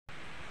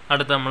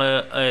അടുത്ത നമ്മൾ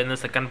ഇന്ന്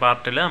സെക്കൻഡ്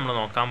പാർട്ടിൽ നമ്മൾ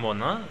നോക്കാൻ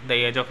പോകുന്നത് ദ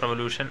ഏജ് ഓഫ്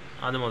റെവല്യൂഷൻ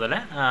അത് മുതൽ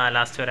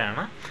ലാസ്റ്റ്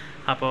വരെയാണ്.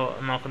 അപ്പോൾ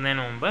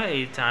നോക്കുന്നതിന് മുമ്പ് ഈ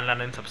ചാനൽ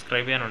ആരെങ്കിലും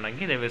സബ്സ്ക്രൈബ്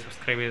ചെയ്യാനുണ്ടെങ്കിൽ ദയവായി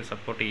സബ്സ്ക്രൈബ് ചെയ്ത്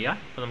സപ്പോർട്ട് ചെയ്യുക.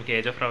 അപ്പോൾ നമുക്ക്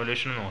ഏജ് ഓഫ്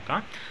റെവല്യൂഷൻ നോക്കാം.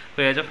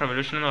 അപ്പോൾ ഏജ് ഓഫ്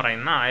റെവല്യൂഷൻ എന്ന്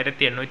പറയുന്ന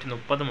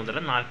 1830 മുതൽ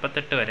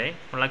 48 വരെ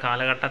ഉള്ള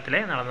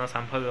കാലഘട്ടത്തിലെ നടന്ന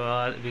സംഭവ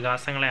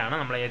വികാസങ്ങളെയാണ്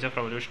നമ്മൾ ഏജ് ഓഫ്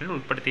റെവല്യൂഷനിൽ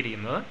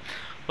ഉൾപ്പെടുത്തിയിരിക്കുന്നത്.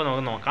 അപ്പോൾ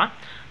നമുക്ക് നോക്കാം.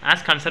 As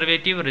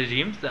conservative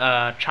regimes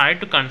tried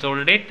to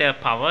consolidate their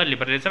power,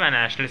 liberalism and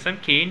nationalism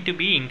came to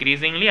be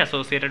increasingly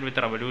associated with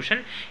revolution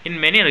in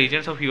many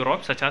regions of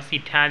Europe, such as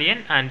Italian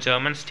and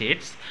German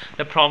states,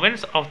 the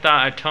province of the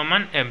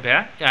Ottoman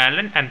Empire,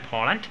 Ireland and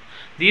Poland.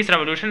 These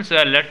revolutions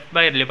were led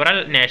by liberal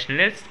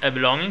nationalists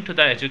belonging to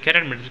the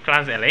educated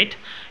middle-class elite,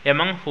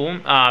 among whom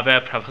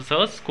were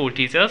professors, school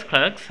teachers,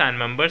 clerks and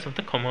members of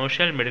the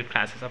commercial middle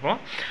classes. അപ്പോൾ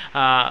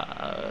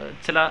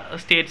ചില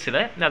സ്റ്റേറ്റ്സിൽ,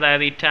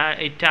 അതായത്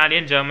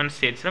Italian German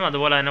സ്റ്റേറ്റ്സിലും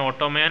അതുപോലെ തന്നെ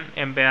Ottoman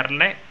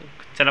എംപയറിലെ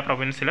ചില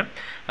പ്രൊവിൻസിലും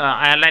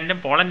അയർലൻഡും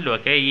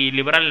പോളണ്ടിലുമൊക്കെ ഈ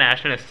liberal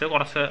nationalist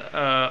കുറച്ച്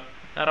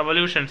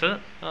revolutions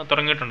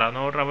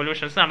തുടങ്ങിയിട്ടുണ്ടായിരുന്നു,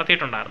 revolutions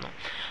നടത്തിയിട്ടുണ്ടായിരുന്നു.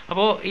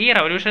 അപ്പോൾ ഈ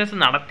റെവല്യൂഷൻസ്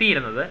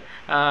നടത്തിയിരുന്നത്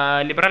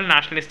ലിബറൽ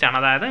നാഷണലിസ്റ്റാണ്,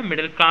 അതായത്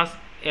മിഡിൽ ക്ലാസ്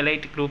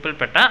എലൈറ്റ്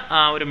ഗ്രൂപ്പിൽപ്പെട്ട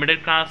ഒരു മിഡിൽ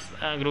ക്ലാസ്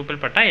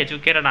ഗ്രൂപ്പിൽപ്പെട്ട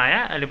എഡ്യൂക്കേറ്റഡ് ആയ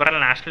ലിബറൽ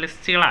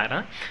നാഷണലിസ്റ്റുകളാണ്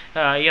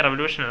ഈ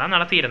റെവല്യൂഷനെല്ലാം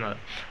നടത്തിയിരുന്നത്.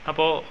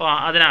 അപ്പോൾ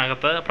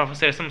അതിനകത്ത്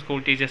പ്രൊഫസേഴ്സും സ്കൂൾ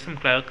ടീച്ചേഴ്സും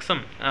ക്ലർക്സും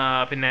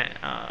പിന്നെ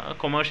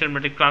കൊമേഴ്ഷ്യൽ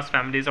മിഡിൽ ക്ലാസ്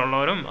ഫാമിലീസ്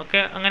ഉള്ളവരും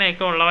ഒക്കെ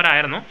അങ്ങനെയൊക്കെ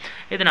ഉള്ളവരായിരുന്നു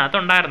ഇതിനകത്ത്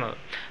ഉണ്ടായിരുന്നത്.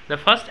 The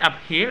first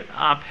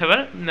upheaval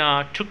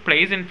took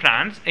place in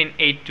France in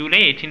July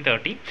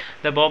 1830.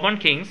 The Bourbon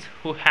kings,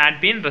 who had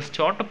been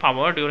restored to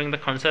power during the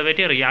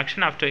conservative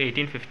reaction after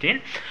 1815,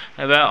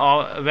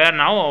 were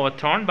now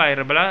overthrown by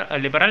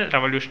liberal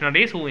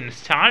revolutionaries who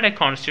installed a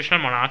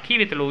constitutional monarchy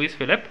with Louis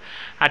Philippe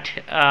at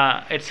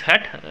its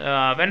head.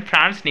 When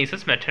France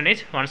sneezes,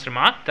 Metternich once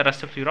remarked, the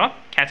rest of Europe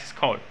catches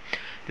cold.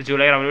 The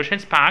July Revolution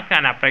sparked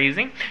an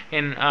uprising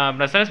in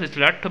Brussels, which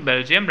led to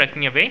Belgium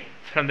breaking away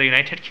from the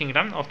United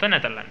Kingdom of the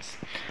Netherlands.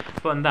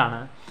 അപ്പോൾ എന്താണ്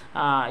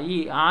ഈ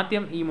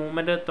ആദ്യം ഈ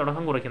movement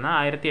തുടക്കം കുറിക്കുന്ന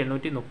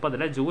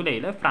 1830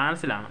 ജൂലൈയിൽ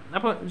ഫ്രാൻസിലാണ്.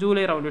 അപ്പോൾ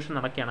July revolution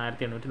നടക്കുകയാണ്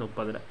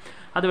 1830.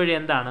 അതുവഴി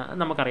എന്താണ്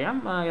നമുക്കറിയാം,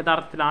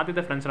 യഥാർത്ഥത്തിൽ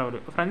ആദ്യത്തെ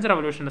ഫ്രഞ്ച്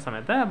റവല്യൂഷൻ്റെ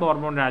സമയത്ത്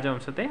ബോർബോൺ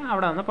രാജവംശത്തെ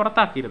അവിടെ നിന്ന്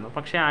പുറത്താക്കിയിരുന്നു.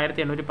 പക്ഷേ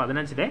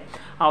 1815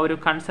 ആ ഒരു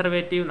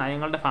കൺസർവേറ്റീവ്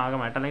നയങ്ങളുടെ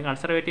ഭാഗമായിട്ട്, അല്ലെങ്കിൽ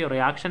കൺസർവേറ്റീവ്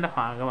റിയാക്ഷൻ്റെ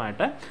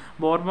ഭാഗമായിട്ട്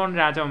ബോർബോൺ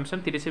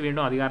രാജവംശം തിരിച്ച്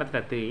വീണ്ടും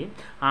അധികാരത്തിലെത്തുകയും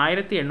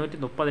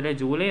 1830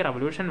 ജൂലൈ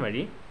റവല്യൂഷൻ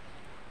വഴി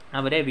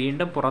അവരെ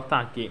വീണ്ടും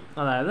പുറത്താക്കി,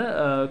 അതായത്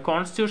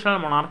കോൺസ്റ്റിറ്റ്യൂഷണൽ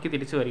മൊണാർക്കി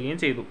തിരിച്ചു വരികയും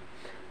ചെയ്തു.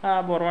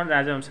 ബോർബോൺ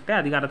രാജവംശത്തെ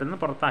അധികാരത്തിൽ നിന്ന്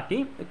പുറത്താക്കി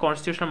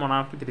കോൺസ്റ്റിറ്റ്യൂഷണൽ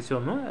മൊണാർക്കി തിരിച്ചു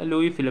വന്നു.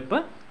 ലൂയി ഫിലിപ്പ്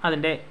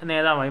അതിൻ്റെ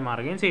നേതാവായി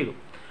മാറുകയും ചെയ്തു.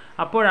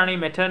 അപ്പോഴാണ് ഈ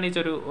മെറ്റേർണിച്ച്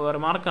ഒരു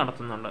റിമാർക്ക്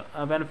നടത്തുന്നുണ്ട്.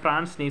 When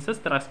France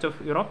നീസസ് the rest of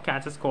Europe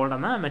catches called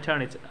എന്ന്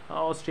മെറ്റേർണിച്ച്,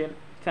 ഓസ്ട്രിയൻ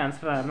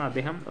ചാൻസലർ ആയിരുന്നു,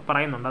 അദ്ദേഹം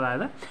പറയുന്നുണ്ട്.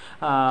 അതായത്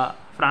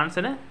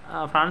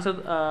ഫ്രാൻസ്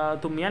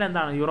തുമ്മിയാൽ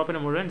എന്താണ് യൂറോപ്പിന്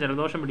മുഴുവൻ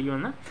ജലദോഷം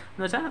പിടിക്കുമെന്ന്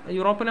വെച്ചാൽ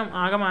യൂറോപ്പിലും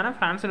ആകമാനം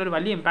ഫ്രാൻസിനൊരു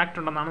വലിയ ഇമ്പാക്റ്റ്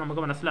ഉണ്ടെന്നാണ്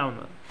നമുക്ക്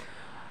മനസ്സിലാവുന്നത്.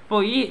 അപ്പോൾ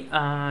ഈ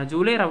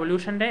ജൂലൈ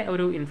റവല്യൂഷൻ്റെ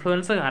ഒരു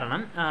ഇൻഫ്ലുവൻസ്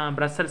കാരണം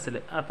ബ്രസൽസിൽ,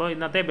 അപ്പോൾ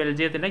ഇന്നത്തെ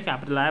ബെൽജിയത്തിൻ്റെ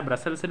ക്യാപിറ്റലായ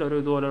ബ്രസൽസിൽ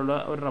ഇതുപോലുള്ള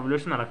ഒരു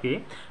റവല്യൂഷൻ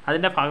നടക്കുകയും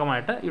അതിൻ്റെ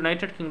ഭാഗമായിട്ട്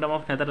യുണൈറ്റഡ് കിങ്ഡം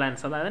ഓഫ്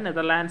നെതർലാൻഡ്സ്, അതായത്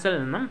നെതർലാൻഡ്സിൽ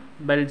നിന്നും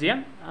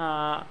ബെൽജിയം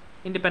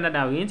ഇൻഡിപെൻഡൻ്റ്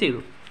ആവുകയും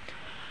ചെയ്തു.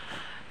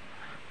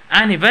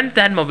 An event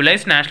that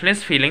mobilized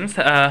nationalist feelings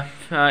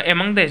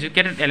among the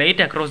educated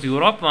elite across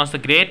Europe was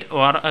the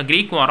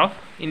Greek War of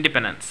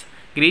Independence.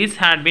 Greece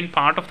had been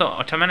part of the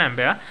Ottoman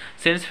Empire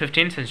since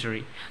 15th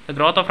century. The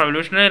growth of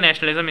revolutionary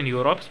nationalism in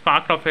Europe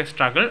sparked off a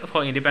struggle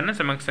for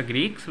independence amongst the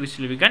Greeks, which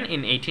began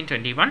in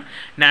 1821.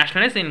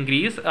 Nationalists in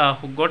Greece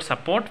who got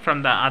support from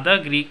the other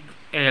Greeks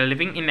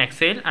living in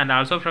exile and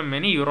also from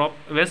many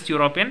West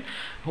European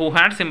who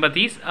had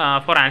sympathies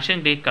for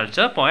ancient Greek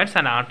culture. Poets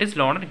and artists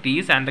lauded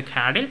Greece and the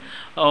cradle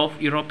of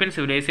European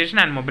civilization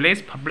and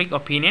mobilized public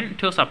opinion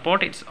to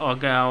support its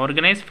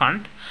organized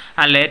front,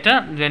 and later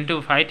went to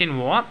fight in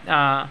war.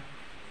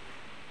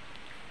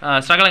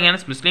 Struggle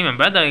against Muslim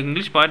Empire. The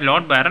English poet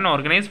Lord Byron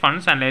organized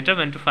funds and later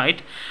went to fight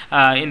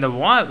in the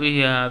war,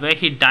 where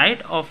he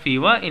died of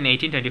fever in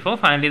 1824.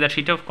 Finally, the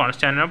Treaty of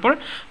Constantinople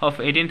of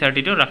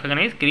 1832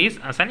 recognized Greece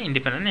as an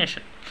independent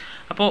nation.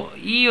 അപ്പോൾ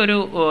ഈ ഒരു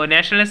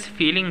nationalist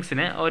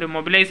ഫീലിങ്സിന് ഒരു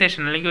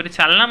mobilisation അല്ലെങ്കിൽ ഒരു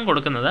ചലനം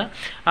കൊടുക്കുന്നത്,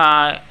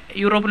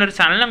 യൂറോപ്പിലൊരു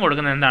ചലനം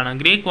കൊടുക്കുന്നത് എന്താണ്,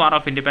 ഗ്രീക്ക് വാർ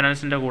ഓഫ്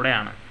ഇൻഡിപെൻഡൻസിൻ്റെ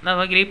കൂടെയാണ്.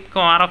 അപ്പോൾ ഗ്രീക്ക്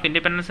വാർ ഓഫ്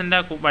ഇൻഡിപെൻഡൻസിൻ്റെ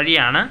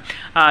വഴിയാണ്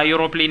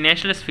യൂറോപ്പിൽ ഈ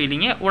നാഷണലിസ്റ്റ്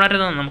ഫീലിംഗ്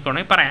ഉണരുന്നതെന്ന് നമുക്ക്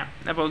വേണമെങ്കിൽ പറയാം.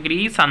 അപ്പോൾ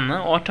ഗ്രീസ് അന്ന്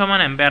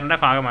ഓട്ടോമൻ എംപയറിൻ്റെ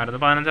ഭാഗമായിരുന്നു.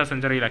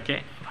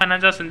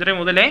 15ാം സെഞ്ചുറി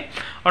മുതലേ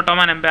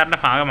ഓട്ടോമൻ എംപയറിൻ്റെ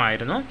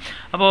ഭാഗമായിരുന്നു.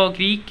 അപ്പോൾ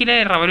ഗ്രീക്കിലെ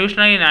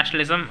റവല്യൂഷണറി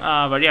നാഷണലിസം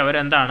വഴി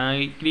അവരെന്താണ്,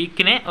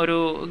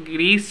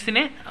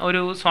 ഗ്രീസിന്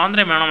ഒരു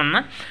സ്വാതന്ത്ര്യം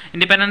വേണമെന്ന്,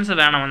 ഇൻഡിപെൻഡൻസ്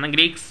വേണമെന്ന്,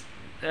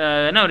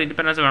 ഒരു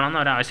ഇൻഡിപെൻഡൻസ് വേണമെന്ന്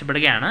അവർ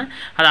ആവശ്യപ്പെടുകയാണ്.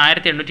 അത്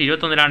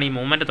 1821 ഈ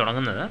മൂവ്മെൻറ്റ്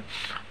തുടങ്ങുന്നത്.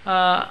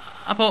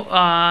 അപ്പോൾ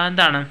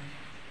എന്താണ്,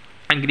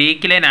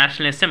 ഗ്രീക്കിലെ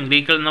നാഷണലിസ്റ്റും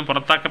ഗ്രീക്കിൽ നിന്ന്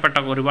പുറത്താക്കപ്പെട്ട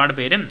ഒരുപാട്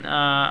പേരും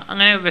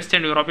അങ്ങനെ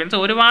വെസ്റ്റേൺ യൂറോപ്യൻസ്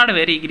ഒരുപാട്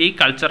പേര് ഈ ഗ്രീക്ക്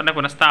കൾച്ചറിൻ്റെ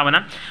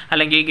പുനഃസ്ഥാപനം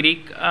അല്ലെങ്കിൽ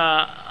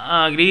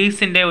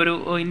ഗ്രീസിൻ്റെ ഒരു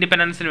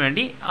ഇൻഡിപെൻഡൻസിന്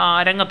വേണ്ടി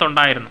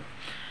രംഗത്തുണ്ടായിരുന്നു.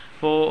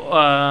 അപ്പോൾ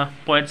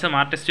പോയറ്റ്സും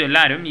ആർട്ടിസ്റ്റും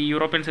എല്ലാവരും ഈ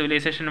യൂറോപ്യൻ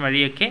സിവിലൈസേഷൻ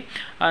വഴിയൊക്കെ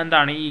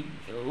എന്താണ് ഈ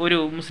ഒരു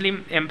മുസ്ലിം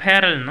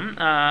എംപയറിൽ നിന്നും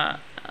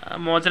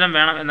മോചനം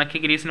വേണം എന്നൊക്കെ,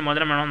 ഗ്രീസിന്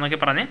മോചനം വേണം എന്നൊക്കെ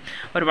പറഞ്ഞ്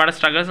ഒരുപാട്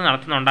സ്ട്രഗിൾസ്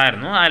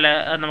നടത്തുന്നുണ്ടായിരുന്നു. അതിൽ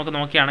നമുക്ക്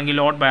നോക്കുകയാണെങ്കിൽ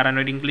ലോർഡ് ബൈറൺ,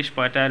 ഒരു ഇംഗ്ലീഷ്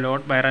പോയറ്റ്,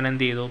 ലോർഡ് ബൈറൺ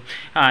എന്ത് ചെയ്തു,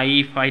 ഈ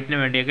ഫൈറ്റിന്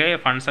വേണ്ടിയൊക്കെ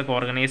ഫണ്ട്സൊക്കെ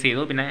ഓർഗനൈസ്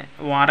ചെയ്തു, പിന്നെ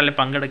വാറിൽ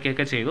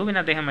പങ്കെടുക്കുകയൊക്കെ ചെയ്തു.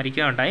 പിന്നെ അദ്ദേഹം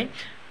മരിക്കുകയുണ്ടായി,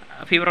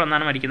 ഫീവർ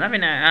വന്നാണ് മരിക്കുന്നത്.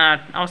 പിന്നെ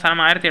അവസാനം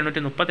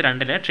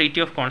 1832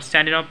 ട്രീറ്റി ഓഫ്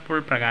കോൺസ്റ്റാന്റിനോപ്പിൾ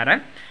പ്രകാരം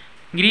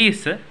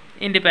ഗ്രീസ്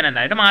ഇൻഡിപെൻഡൻ്റ്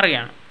ആയിട്ട്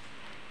മാറുകയാണ്.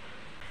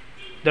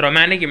 The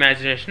romantic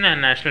imagination and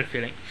national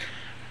feeling.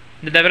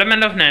 The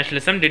development of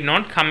nationalism did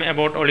not come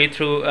about only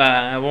through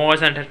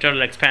wars and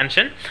territorial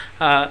expansion.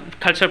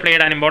 Culture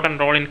played an important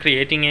role in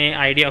creating an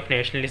idea of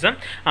nationalism.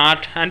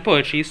 Art and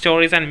poetry,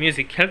 stories and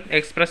music helped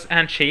express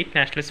and shape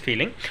nationalist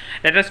feeling.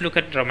 Let us look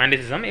at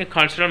Romanticism, a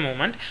cultural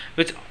movement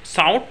which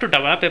sought to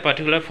develop a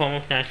particular form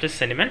of nationalist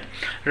sentiment.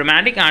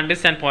 Romantic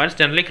artists and poets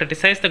generally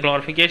criticized the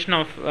glorification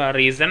of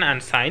reason and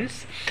science,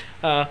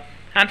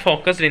 and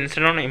focused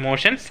instead on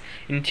emotions,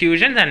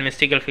 intuitions and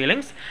mystical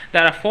feelings.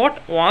 Their effort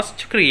was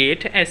to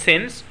create a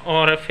sense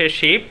or a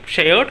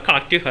shared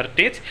collective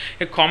heritage,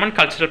 a common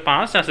cultural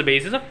past as a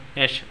basis of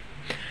nation.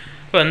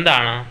 ഇപ്പോൾ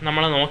എന്താണ്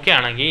നമ്മൾ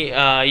നോക്കുകയാണെങ്കിൽ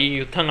ഈ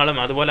യുദ്ധങ്ങളും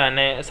അതുപോലെ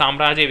തന്നെ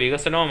സാമ്രാജ്യ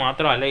വികസനവും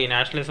മാത്രമല്ല ഈ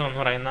നാഷണലിസം എന്ന്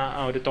പറയുന്ന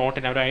ഒരു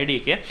തോട്ടിന്, ഒരു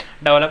ഐഡിയയ്ക്ക്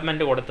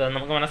ഡെവലപ്മെൻറ്റ് കൊടുത്തത്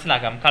നമുക്ക്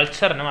മനസ്സിലാക്കാം.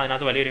 കൾച്ചറിനും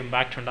അതിനകത്ത് വലിയൊരു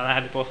ഇമ്പാക്റ്റ് ഉണ്ട്.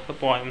 അതായത് ഇപ്പോൾ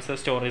പോയംസ്,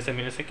 സ്റ്റോറീസ്,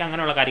 മ്യൂസിക്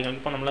അങ്ങനെയുള്ള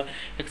കാര്യങ്ങൾക്ക് ഇപ്പോൾ നമ്മൾ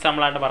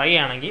എക്സാമ്പിളായിട്ട്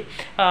പറയുകയാണെങ്കിൽ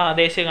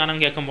ദേശീയഗാനം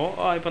കേൾക്കുമ്പോൾ,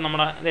 ഇപ്പോൾ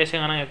നമ്മുടെ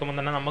ദേശീയഗാനം കേൾക്കുമ്പോൾ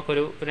തന്നെ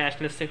നമുക്കൊരു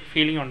നാഷണലിസ്റ്റിക്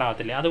ഫീലിംഗ്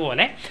ഉണ്ടാകത്തില്ലേ,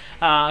 അതുപോലെ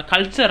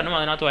കൾച്ചറിനും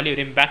അതിനകത്ത്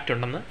വലിയൊരു ഇമ്പാക്റ്റ്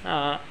ഉണ്ടെന്ന്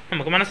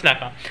നമുക്ക്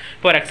മനസ്സിലാക്കാം.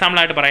 ഇപ്പോൾ ഒരു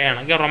എക്സാമ്പിളായിട്ട്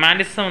പറയുകയാണെങ്കിൽ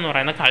റൊമാൻറ്റിസം എന്ന്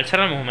പറയുന്ന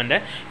കൾച്ചറൽ മൂവ്മെൻറ്റ്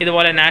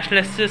ഇതുപോലെ നാഷണലിസ്റ്റ്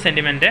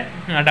സെൻറ്റിമെൻറ്റ്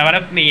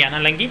ഡെവലപ്പ് ചെയ്യാൻ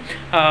അല്ലെങ്കിൽ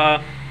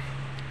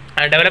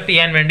ഡെവലപ്പ്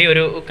ചെയ്യാൻ വേണ്ടി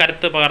ഒരു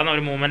കരുത്ത് പകർന്ന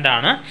ഒരു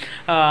മൂവ്മെൻറ്റാണ്.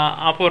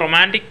 അപ്പോൾ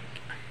റൊമാൻറ്റിക്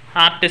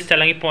ആർട്ടിസ്റ്റ്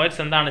അല്ലെങ്കിൽ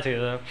പോയറ്റ്സ് എന്താണ്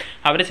ചെയ്തത്,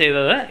 അവർ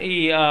ചെയ്തത് ഈ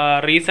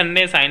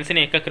റീസണിൻ്റെയും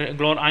സയൻസിനെയൊക്കെ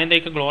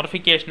അതിൻ്റെയൊക്കെ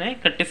ഗ്ലോറിഫിക്കേഷനെ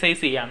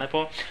ക്രിട്ടിസൈസ് ചെയ്യുകയാണ്.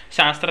 ഇപ്പോൾ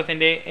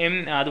ശാസ്ത്രത്തിൻ്റെയും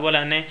അതുപോലെ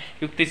തന്നെ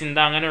യുക്തിചിന്ത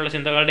അങ്ങനെയുള്ള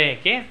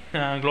ചിന്തകളുടെയൊക്കെ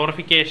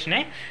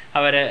ഗ്ലോറിഫിക്കേഷനെ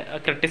അവർ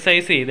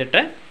ക്രിട്ടിസൈസ്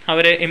ചെയ്തിട്ട്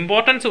അവർ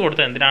ഇമ്പോർട്ടൻസ്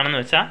കൊടുത്തത് എന്തിനാണെന്ന്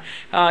വെച്ചാൽ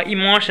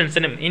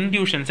ഇമോഷൻസിനും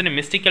ഇൻഡ്യൂഷൻസിനും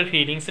മിസ്റ്റിക്കൽ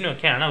ഫീലിങ്സിനും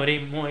ഒക്കെയാണ് അവർ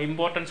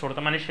ഇമ്പോർട്ടൻസ്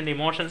കൊടുത്തത്. മനുഷ്യൻ്റെ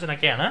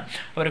ഇമോഷൻസിനൊക്കെയാണ്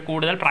അവർ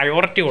കൂടുതൽ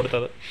പ്രയോറിറ്റി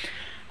കൊടുത്തത്.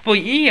 അപ്പോൾ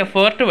ഈ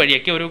എഫേർട്ട്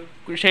വഴിയൊക്കെ ഒരു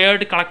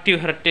ഷെയർഡ് കളക്റ്റീവ്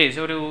ഹെറിറ്റേജ്,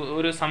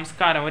 ഒരു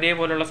സംസ്കാരം,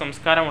 ഒരേപോലുള്ള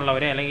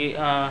സംസ്കാരമുള്ളവരെ അല്ലെങ്കിൽ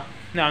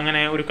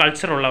അങ്ങനെ ഒരു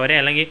കൾച്ചറുള്ളവരെ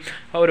അല്ലെങ്കിൽ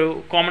ഒരു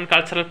കോമൺ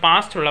കൾച്ചറൽ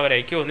പാസ്റ്റ്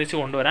ഉള്ളവരേക്ക് ഒന്നിച്ച്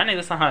കൊണ്ടുവരാൻ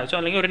ഇത് സഹായിച്ചു,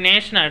 അല്ലെങ്കിൽ ഒരു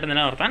നേഷനായിട്ട്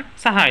നിലനിർത്താൻ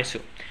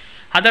സഹായിച്ചു.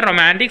 Other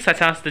romantics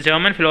such as the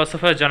German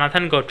philosopher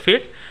Johann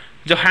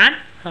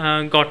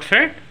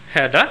Gottfried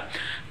Herder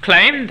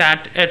claimed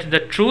that the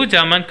true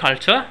German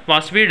culture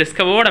was to be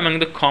discovered among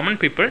the common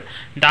people.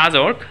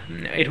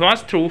 It was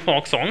through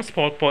folk songs,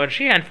 folk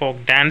poetry and folk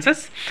dances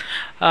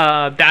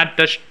that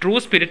the true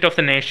spirit of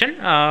the nation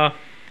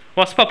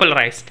was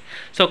popularized.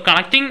 So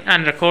collecting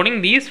and recording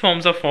these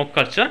forms of folk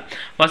culture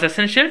was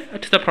essential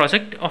to the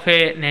project of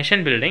a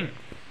nation building.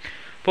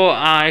 ഇപ്പോൾ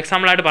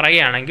എക്സാമ്പിളായിട്ട്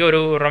പറയുകയാണെങ്കിൽ ഒരു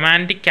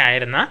romantic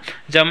ആയിരുന്ന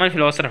German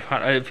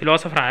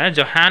ഫിലോസഫറായ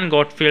Johan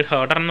ഗോട്ട്ഫീൽഡ്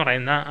ഹെർഡർ എന്ന്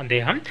പറയുന്ന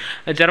അദ്ദേഹം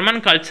German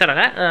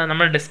കൾച്ചറിനെ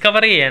നമ്മൾ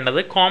discover ചെയ്യേണ്ടത്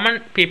common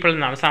പീപ്പിളിൽ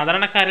നിന്നാണ്,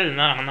 സാധാരണക്കാരിൽ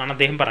നിന്നാണെന്നാണ്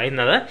അദ്ദേഹം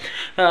പറയുന്നത്.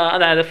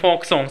 അതായത്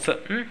ഫോക്ക് സോങ്സ്,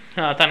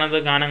 തനത്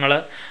ഗാനങ്ങൾ,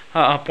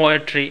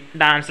 പോയട്രി,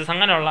 ഡാൻസസ്,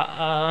 അങ്ങനെയുള്ള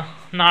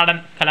നാടൻ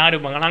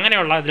കലാരൂപങ്ങൾ,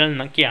 അങ്ങനെയുള്ള ഇതിൽ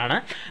നിന്നൊക്കെയാണ്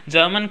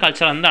ജർമ്മൻ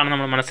കൾച്ചർ എന്താണ്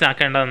നമ്മൾ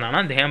മനസ്സിലാക്കേണ്ടതെന്നാണ്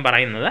അദ്ദേഹം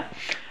പറയുന്നത്.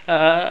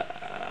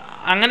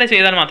 അങ്ങനെ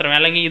ചെയ്താൽ മാത്രമേ,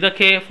 അല്ലെങ്കിൽ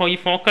ഇതൊക്കെ ഈ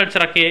ഫോക്ക്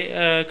കൾച്ചറൊക്കെ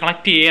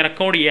കളക്ട് ചെയ്യുക,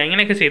 റെക്കോർഡ് ചെയ്യുക,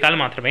 ഇങ്ങനെയൊക്കെ ചെയ്താൽ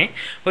മാത്രമേ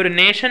ഒരു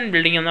നേഷൻ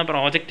ബിൽഡിംഗ് എന്ന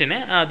പ്രോജക്റ്റിന്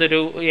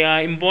അതൊരു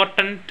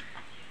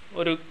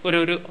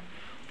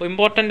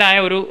ഇമ്പോർട്ടൻ്റ് ആയ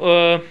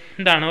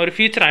ഒരു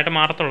ഫ്യൂച്ചറായിട്ട്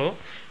മാറത്തുള്ളൂ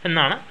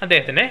എന്നാണ്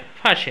അദ്ദേഹത്തിൻ്റെ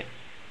ഭാഷ്യം.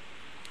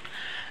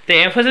 The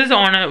emphasis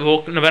on a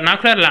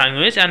vernacular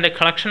language and a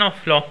collection of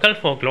local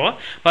folklore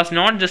was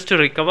not just to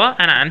recover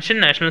an ancient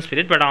national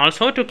spirit, but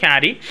also to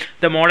carry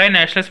the modern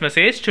nationalist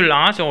message to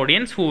large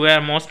audience who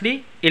were mostly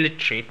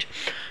illiterate.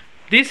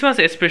 This was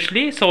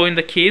especially so in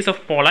the case of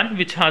Poland,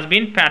 which has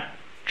been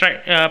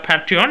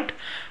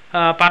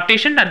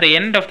partitioned at the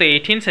end of the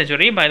 18th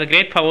century by the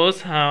great powers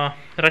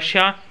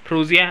Russia,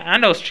 Prussia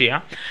and Austria.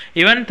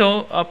 Even though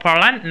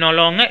Poland no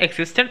longer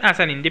existed as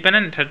an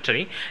independent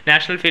territory,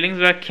 national feelings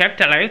were kept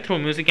alive through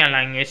music and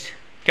language.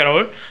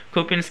 Karol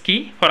Kupinski,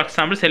 for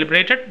example,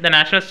 celebrated the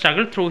national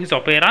struggle through his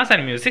operas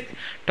and music,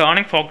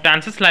 turning folk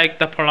dances like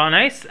the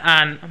Polonaise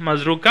and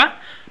Mazurka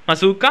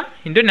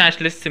into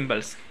nationalist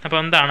symbols. അപ്പോൾ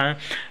എന്താണ്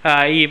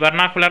ഈ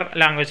vernacular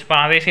language,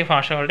 പ്രാദേശിക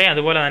ഭാഷകളുടെ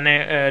അതുപോലെ തന്നെ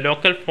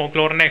local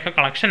ഫോക്ലോറിൻ്റെയൊക്കെ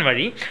collection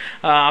വഴി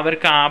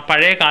അവർക്ക് ആ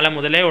പഴയ കാലം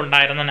മുതലേ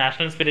ഉണ്ടായിരുന്ന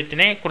നാഷണൽ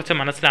സ്പിരിറ്റിനെ കുറിച്ച്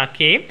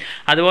മനസ്സിലാക്കുകയും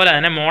അതുപോലെ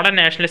തന്നെ മോഡേൺ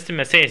നാഷണലിസ്റ്റ്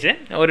മെസ്സേജ്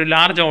ഒരു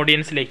ലാർജ്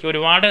ഓഡിയൻസിലേക്ക്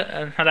ഒരുപാട്,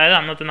 അതായത്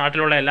അന്നത്തെ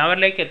നാട്ടിലുള്ള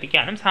എല്ലാവരിലേക്ക്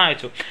എത്തിക്കാനും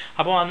സഹായിച്ചു.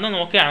 അപ്പോൾ അന്ന്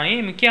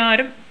നോക്കുകയാണെങ്കിൽ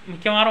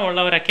മിക്കവാറും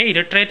ഉള്ളവരൊക്കെ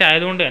ഇലിറ്ററേറ്റ്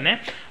ആയതുകൊണ്ട് തന്നെ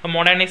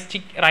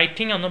മോഡേണിസ്റ്റിക്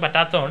റൈറ്റിംഗ് ഒന്നും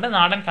പറ്റാത്തതുകൊണ്ട്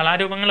നാടൻ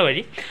കലാരൂപങ്ങൾ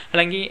വഴി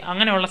അല്ലെങ്കിൽ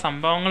അങ്ങനെയുള്ള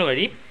സംഭവങ്ങൾ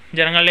വഴി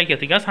ജനങ്ങളിലേക്ക്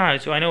എത്തിക്കാൻ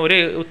സഹായിച്ചു. അതിന് ഒരു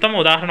ഉത്തമ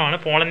ഉദാഹരണമാണ്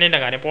പോളണ്ടിൻ്റെ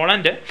കാര്യം.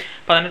 പോളണ്ട്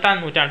 18ാം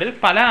നൂറ്റാണ്ടിൽ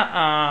പല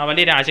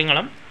വലിയ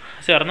രാജ്യങ്ങളും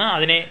ചേർന്ന്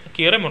അതിനെ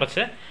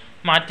കീറിമുറിച്ച്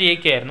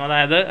മാറ്റിയേക്കായിരുന്നു.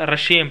 അതായത്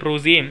റഷ്യയും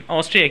പ്രൂസിയയും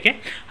ഓസ്ട്രിയയൊക്കെ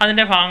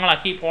അതിൻ്റെ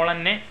ഭാഗങ്ങളാക്കി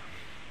പോളണ്ടിനെ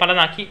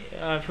പലതാക്കി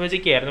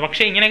വിഭജിക്കുകയായിരുന്നു.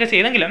 പക്ഷേ ഇങ്ങനെയൊക്കെ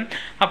ചെയ്തെങ്കിലും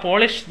ആ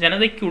പോളിഷ്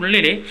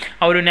ജനതയ്ക്കുള്ളിൽ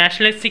ആ ഒരു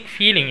നാഷണലിസ്റ്റിക്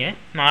ഫീലിംഗ്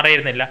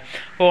മാറിയിരുന്നില്ല.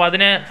 അപ്പോൾ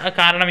അതിന്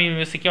കാരണം ഈ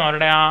മ്യൂസിക്കും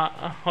അവരുടെ ആ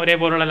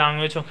ഒരേപോലുള്ള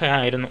ലാംഗ്വേജും ഒക്കെ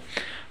ആയിരുന്നു.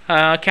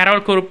 കാരോൾ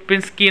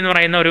കുറുപ്പിൻസ്കി എന്ന്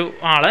പറയുന്ന ഒരു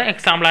ആൾ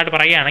എക്സാമ്പിളായിട്ട്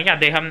പറയുകയാണെങ്കിൽ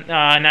അദ്ദേഹം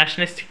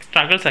നാഷണലിസ്റ്റിക്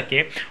സ്ട്രഗിൾസൊക്കെ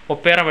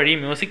ഒപ്പേറ വഴി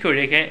മ്യൂസിക്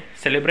വഴിയൊക്കെ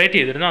സെലിബ്രേറ്റ്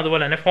ചെയ്തിരുന്നു.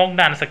 അതുപോലെ തന്നെ ഫോക്ക്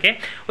ഡാൻസൊക്കെ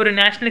ഒരു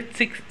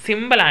നാഷണലിസ്റ്റിക്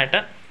സിമ്പിളായിട്ട്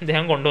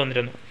അദ്ദേഹം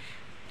കൊണ്ടുവന്നിരുന്നു.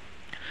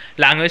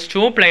 Language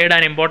too played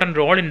an important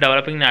role in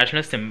developing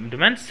national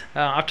sentiments.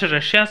 After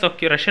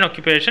Russian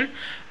occupation,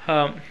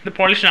 the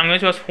Polish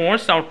language was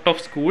forced out of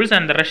schools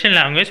and the Russian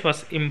language was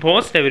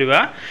imposed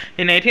everywhere.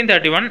 In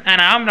 1831, an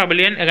armed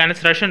rebellion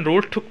against Russian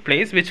rule took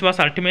place, which was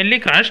ultimately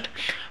crushed.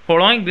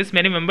 Following this,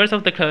 many members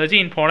of the clergy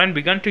in Poland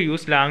began to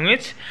use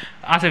language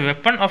as a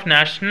weapon of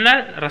national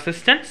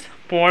resistance.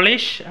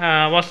 Polish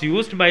was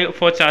used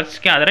for church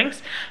gatherings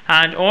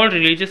and all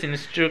religious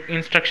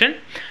instruction.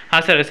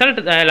 As a result,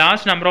 a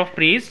large number of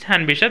priests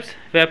and bishops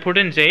were put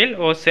in jail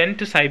or sent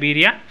to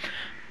Siberia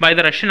by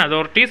the Russian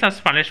authorities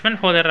as punishment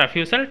for their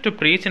refusal to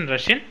preach in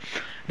Russian.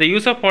 The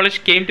use of Polish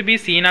came to be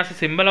seen as a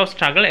symbol of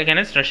struggle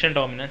against Russian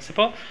dominance.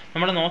 ഇപ്പോൾ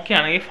നമ്മൾ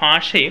നോക്കുകയാണെങ്കിൽ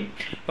ഭാഷയും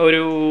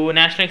ഒരു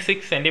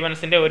nationalistic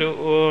സെൻറ്റിമെൻസിൻ്റെ ഒരു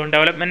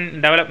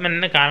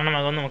ഡെവലപ്മെൻറ്റിന്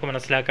കാരണമാകുമെന്ന് നമുക്ക്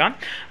മനസ്സിലാക്കാം.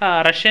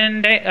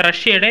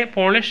 റഷ്യയുടെ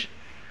പോളിഷ്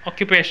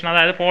occupation,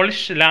 അതായത്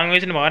പോളിഷ്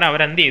ലാംഗ്വേജിന് പകരം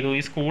അവരെന്ത് ചെയ്തു,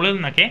 ഈ സ്കൂളിൽ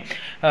നിന്നൊക്കെ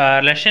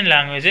റഷ്യൻ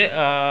ലാംഗ്വേജ്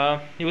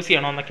യൂസ്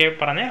ചെയ്യണമെന്നൊക്കെ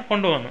പറഞ്ഞ്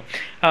കൊണ്ടുവന്നു.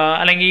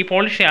 അല്ലെങ്കിൽ ഈ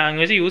പോളിഷ്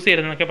ലാംഗ്വേജ് യൂസ്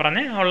ചെയ്യരുതെന്നൊക്കെ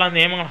പറഞ്ഞ് ഉള്ള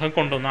നിയമങ്ങളൊക്കെ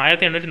കൊണ്ടുവന്നു.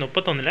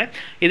 1831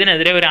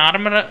 ഇതിനെതിരെ ഒരു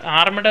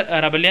ആർമഡ്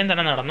റെബല്യൻ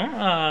തന്നെ നടന്നു.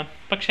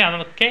 പക്ഷേ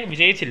അതൊക്കെ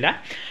വിജയിച്ചില്ല.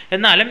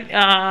 എന്നാലും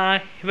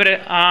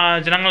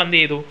ജനങ്ങൾ എന്ത്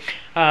ചെയ്തു,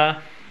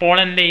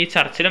 പോളണ്ടിലെ ഈ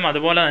ചർച്ചിലും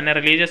അതുപോലെ തന്നെ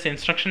റിലീജിയസ്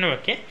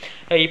ഇൻസ്ട്രക്ഷനുമൊക്കെ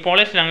ഈ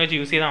പോളിഷ് ലാംഗ്വേജ്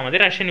യൂസ് ചെയ്താൽ മതി,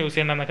 റഷ്യൻ യൂസ്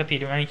ചെയ്യണമെന്നൊക്കെ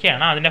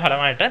തീരുമാനിക്കുകയാണ്. അതിൻ്റെ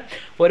ഫലമായിട്ട്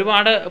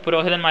ഒരുപാട്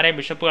പുരോഹിതന്മാരെയും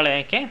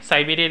ബിഷപ്പുകളെയൊക്കെ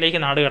സൈബീരിയയിലേക്ക്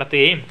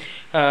നാടുകടത്തുകയും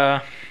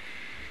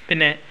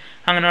പിന്നെ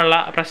അങ്ങനെയുള്ള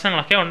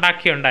പ്രശ്നങ്ങളൊക്കെ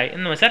ഉണ്ടായി.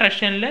 എന്ന് വെച്ചാൽ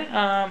റഷ്യനിൽ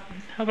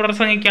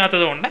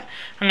പ്രസംഗിക്കാത്തത് കൊണ്ട്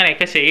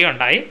അങ്ങനെയൊക്കെ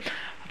ചെയ്യുകയുണ്ടായി.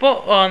 അപ്പോൾ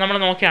നമ്മൾ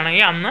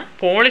നോക്കുകയാണെങ്കിൽ അന്ന്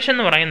പോളിഷ്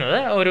എന്ന് പറയുന്നത്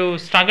ഒരു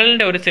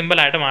സ്ട്രഗിളിൻ്റെ ഒരു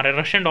സിമ്പിളായിട്ട് മാറി.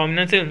 റഷ്യൻ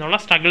ഡോമിനൻസിൽ നിന്നുള്ള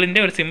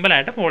സ്ട്രഗിളിൻ്റെ ഒരു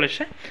സിമ്പിളായിട്ട്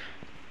പോളിഷ്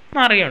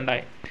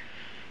മാറുകയുണ്ടായി.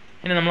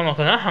 ഇനി നമ്മൾ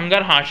നോക്കുന്നത്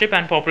hunger, hardship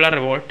and popular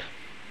revolt.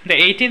 The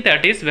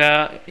 1830s were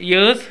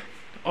years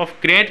of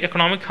great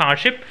economic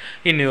hardship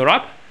in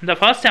Europe. The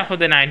first half of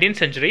the 19th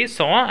century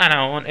saw an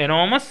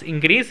enormous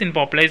increase in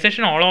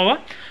population all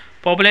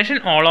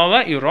over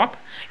Europe.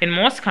 In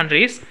most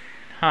countries,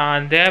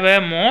 there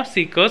were more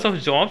seekers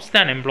of jobs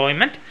than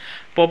employment.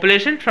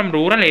 Population from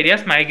rural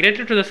areas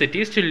migrated to the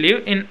cities to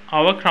live in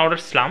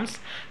overcrowded slums.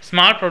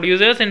 Small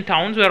producers in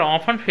towns were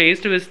often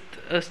faced with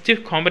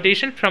stiff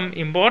competition from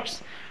imports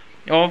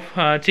of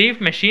cheap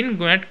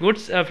machine-made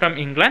goods from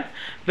England,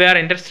 where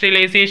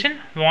industrialization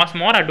was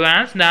more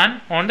advanced than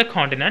on the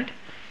continent.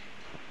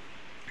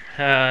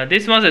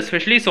 This was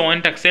especially so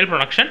in textile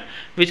production,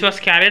 which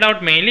was carried out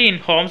mainly in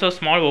forms of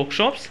small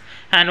workshops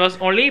and was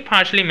only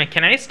partially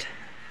mechanized.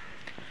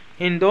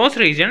 In those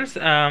regions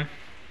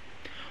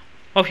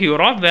of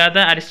Europe where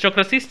the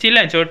aristocracy still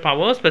enjoyed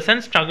powers,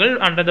 peasants struggled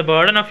under the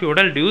burden of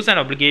feudal dues and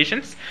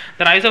obligations.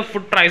 The rise of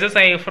food prices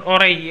or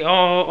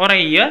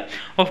a year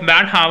of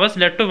bad harvest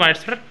led to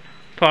widespread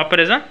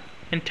pauperism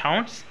in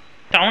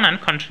town and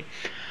country.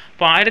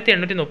 അപ്പോൾ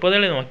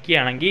 1830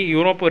 നോക്കുകയാണെങ്കിൽ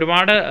Europe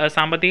ഒരുപാട്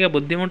സാമ്പത്തിക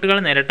ബുദ്ധിമുട്ടുകൾ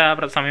നേരിട്ട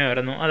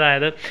സമയമായിരുന്നു.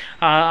 അതായത്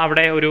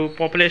അവിടെ ഒരു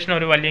പോപ്പുലേഷൻ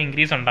ഒരു വലിയ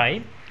ഇൻക്രീസ് ഉണ്ടായി.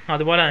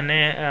 അതുപോലെ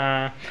തന്നെ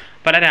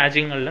പല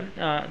രാജ്യങ്ങളിലും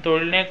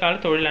തൊഴിലിനേക്കാൾ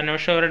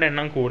തൊഴിലന്വേഷകരുടെ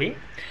എണ്ണം കൂടി.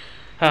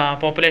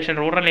 പോപ്പുലേഷൻ,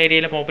 റൂറൽ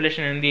ഏരിയയിലെ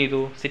പോപ്പുലേഷൻ എന്ത് ചെയ്തു,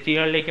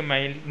 സിറ്റികളിലേക്ക്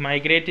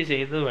മൈഗ്രേറ്റ്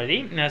ചെയ്തത് വഴി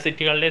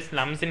സിറ്റികളിലെ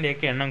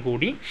സ്ലംസിൻ്റെയൊക്കെ എണ്ണം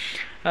കൂടി.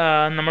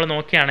 നമ്മൾ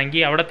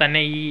നോക്കുകയാണെങ്കിൽ അവിടെ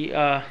തന്നെ ഈ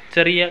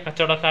ചെറിയ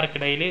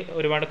കച്ചവടക്കാർക്കിടയിൽ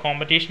ഒരുപാട്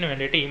കോമ്പറ്റീഷന്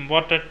വേണ്ടിയിട്ട്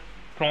ഇമ്പോർട്ടഡ്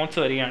ക്ലോത്ത്സ്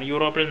വരികയാണ്.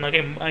 യൂറോപ്പിൽ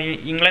നിന്നൊക്കെ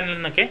ഇംഗ്ലണ്ടിൽ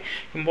നിന്നൊക്കെ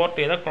ഇമ്പോർട്ട്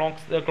ചെയ്ത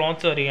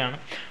ക്ലോത്ത്സ് വരികയാണ്.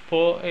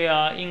 അപ്പോൾ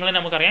ഇംഗ്ലണ്ട്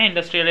നമുക്കറിയാം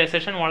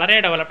ഇൻഡസ്ട്രിയലൈസേഷൻ വളരെ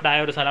ഡെവലപ്ഡ് ആയ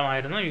ഒരു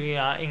സ്ഥലമായിരുന്നു ഈ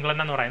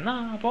ഇംഗ്ലണ്ട് എന്ന് പറയുന്നത്.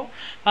 അപ്പോൾ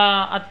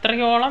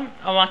അത്രയോളം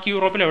ബാക്കി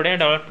യൂറോപ്പിൽ എവിടെയും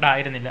ഡെവലപ്ഡ്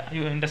ആയിരുന്നില്ല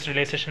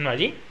ഇൻഡസ്ട്രിയലൈസേഷൻ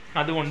വഴി.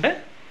 അതുകൊണ്ട്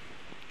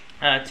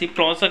ചീപ്പ്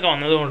ക്ലോത്ത്സ് ഒക്കെ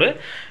വന്നതുകൊണ്ട്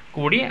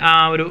കൂടി ആ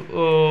ഒരു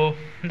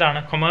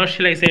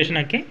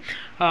കൊമേഴ്ഷ്യലൈസേഷനൊക്കെ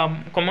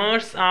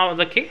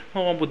അതൊക്കെ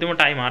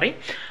ബുദ്ധിമുട്ടായി മാറി.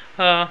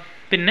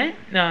 പിന്നെ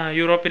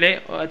യൂറോപ്പിലെ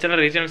ചില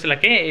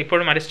റീജിയൻസിലൊക്കെ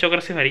ഇപ്പോഴും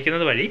അരിസ്റ്റോക്രസി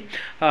ഭരിക്കുന്നത് വഴി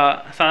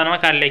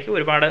സാധാരണക്കാരിലേക്ക്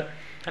ഒരുപാട്,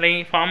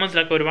 അല്ലെങ്കിൽ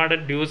ഫാമേഴ്സിലൊക്കെ ഒരുപാട്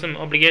ഡ്യൂസും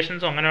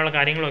ഒബ്ലിഗേഷൻസും അങ്ങനെയുള്ള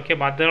കാര്യങ്ങളൊക്കെ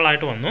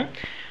ബാധ്യതകളായിട്ട് വന്നു.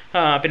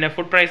 പിന്നെ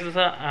ഫുഡ്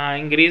പ്രൈസസ്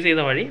ഇൻക്രീസ്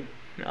ചെയ്ത വഴി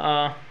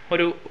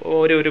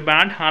ഒരു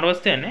ബാഡ്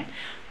ഹാർവസ്റ്റ് തന്നെ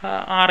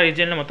ആ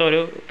റീജിയനിൽ മൊത്തം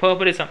ഒരു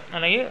പേർപ്പറിസം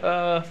അല്ലെങ്കിൽ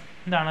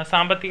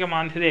സാമ്പത്തിക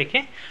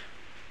മാന്ദ്യതയൊക്കെ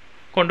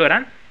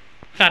കൊണ്ടുവരാൻ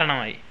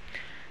കാരണമായി.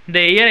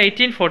 The year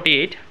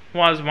 1848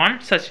 was one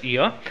such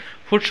year.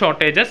 Food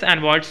shortages and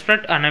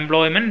widespread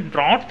unemployment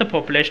brought the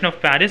population of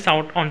Paris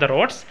out on the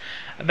roads.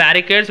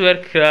 Barricades were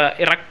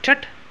erected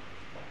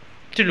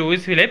to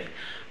Louis Philippe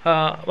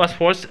was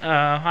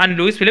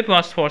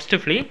forced to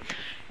flee.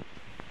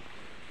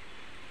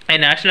 A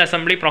National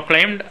Assembly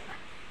proclaimed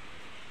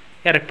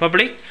A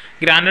republic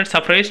granted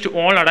suffrage to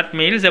all adult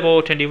males above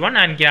 21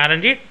 and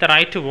guaranteed the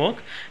right to work.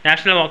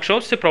 National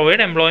workshops to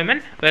provide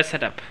employment were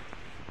set up.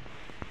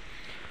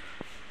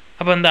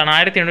 അപ്പോൾ എന്താണ്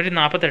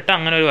 1848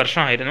 അങ്ങനെ ഒരു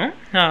വർഷമായിരുന്നു.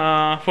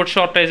 Food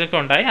shortage ഒക്കെ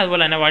ഉണ്ടായി.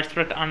 അതുപോലെ തന്നെ wide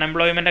spread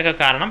unemployment ഒക്കെ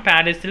കാരണം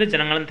പാരീസിൽ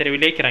ജനങ്ങളും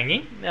തെരുവിലേക്ക് ഇറങ്ങി.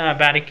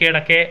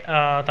 ബാരിക്കേഡൊക്കെ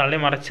തള്ളി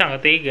മറിച്ച്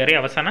അകത്തേക്ക് കയറി.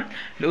 അവസാനം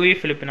ലൂയി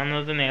ഫിലിപ്പിൻ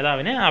അന്നത്തെ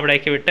നേതാവിന്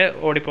അവിടേക്ക് വിട്ട്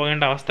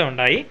ഓടിപ്പോകേണ്ട അവസ്ഥ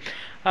ഉണ്ടായി.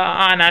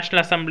 ആ നാഷണൽ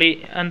അസംബ്ലി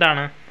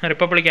എന്താണ്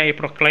റിപ്പബ്ലിക്കായി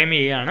പ്രൊക്ലെയിം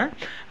ചെയ്യുകയാണ്.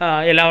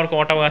 എല്ലാവർക്കും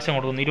വോട്ടവകാശം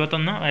കൊടുക്കുന്നു.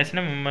 21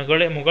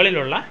 വയസ്സിന്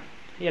മുകളിലുള്ള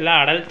എല്ലാ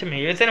അഡൽട്ട്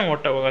മെയിൽസിനും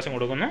വോട്ടവകാശം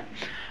കൊടുക്കുന്നു.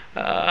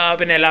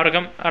 പിന്നെ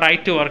എല്ലാവർക്കും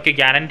റൈറ്റ് ടു വർക്ക്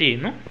ഗ്യാരണ്ടി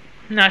ചെയ്യുന്നു.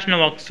 നാഷണൽ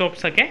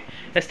വർക്ക്ഷോപ്സ് ഒക്കെ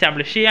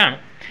എസ്റ്റാബ്ലിഷ് ചെയ്യുകയാണ്.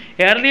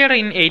 Earlier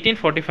in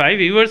 1845,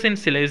 weavers in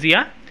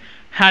Silesia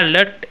had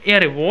led a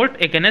revolt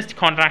against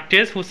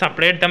contractors who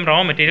supplied them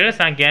raw materials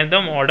and gave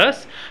them orders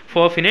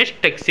for finished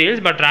textiles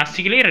but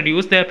drastically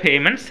reduced their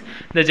payments.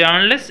 The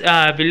journalist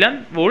William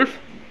Wolfe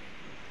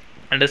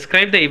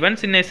described the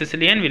events in a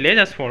Sicilian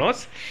village as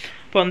follows.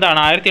 ഇപ്പോൾ എന്താണ്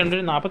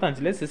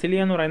 1845 സിലീസിയ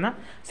എന്ന്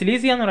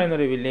പറയുന്ന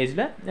ഒരു വില്ലേജിൽ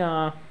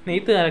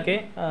നെയ്ത്തുകാരൊക്കെ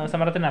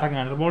സമരത്തിന്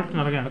ഇറങ്ങുകയാണ്, റിവോൾട്ടിന്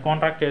ഇറങ്ങുകയാണ്.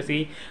 Contractors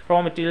ഈ റോ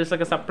മെറ്റീരിയൽസ്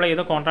ഒക്കെ സപ്ലൈ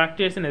ചെയ്ത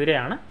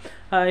കോൺട്രാക്ടേഴ്സിനെതിരെയാണ്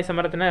ഈ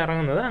സമരത്തിന്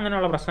ഇറങ്ങുന്നത്.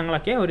 അങ്ങനെയുള്ള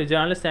പ്രശ്നങ്ങളൊക്കെ ഒരു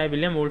ജേർണലിസ്റ്റായ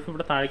വില്യം വൂൾഫ്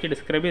ഇവിടെ താഴേക്ക്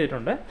ഡിസ്ക്രൈബ്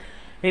ചെയ്തിട്ടുണ്ട്.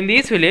 In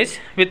this village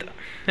with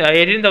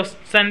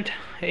 18,000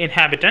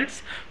 inhabitants,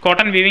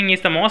 cotton weaving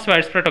is the most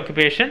widespread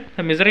occupation.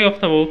 The misery of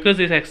the workers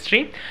is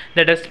extreme.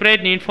 The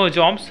desperate need for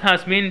jobs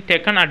has been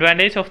taken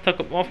advantage of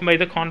by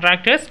the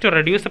contractors to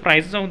reduce the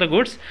prices of the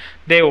goods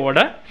they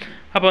order.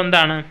 അപ്പോൾ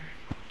എന്താണ്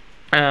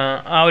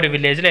ആ ഒരു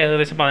വില്ലേജിൽ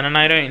ഏകദേശം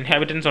 18,000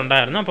 inhabitants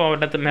ഉണ്ടായിരുന്നു. അപ്പോൾ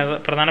അവരുടെ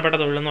പ്രധാനപ്പെട്ട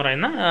തൊഴിലെന്ന്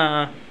പറയുന്ന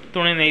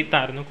തുണി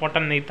നെയ്ത്തായിരുന്നു,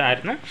 കോട്ടൺ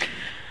നെയ്ത്തായിരുന്നു.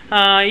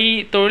 ഈ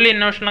തൊഴിൽ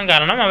അന്വേഷണം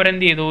കാരണം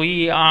അവരെന്ത് ചെയ്തു, ഈ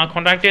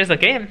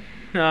കോൺട്രാക്ടേഴ്സൊക്കെ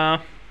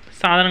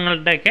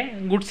സാധനങ്ങളുടെയൊക്കെ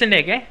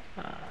ഗുഡ്സിൻ്റെയൊക്കെ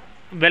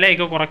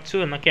വിലയൊക്കെ കുറച്ചു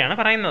എന്നൊക്കെയാണ്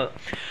പറയുന്നത്.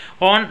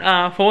 On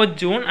 4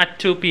 June at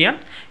 2 p.m.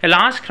 a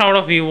large crowd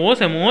of weavers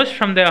emerged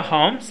from their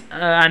homes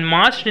and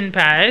marched in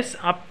Paris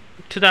up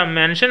to the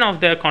mansion of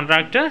their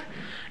contractor,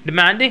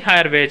 demanding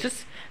higher wages.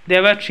 They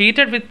were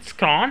treated with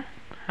scorn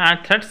and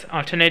threats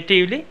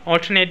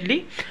alternately.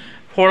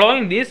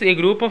 Following this, a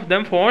group of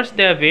them forced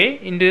their way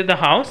into the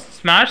house,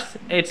 smashed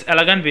its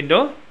elegant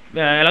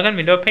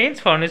window panes,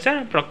 furniture,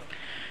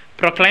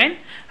 proclaimed.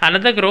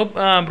 Another group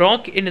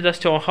broke into the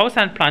storehouse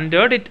and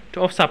plundered it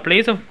of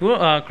supplies of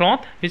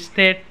cloth, which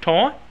they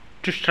tore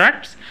to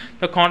shreds.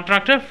 The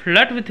contractor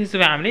fled with his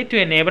family to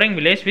a neighboring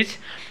village, which,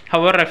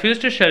 however,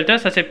 refused to shelter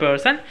such a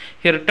person.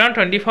 He returned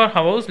 24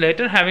 hours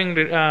later, having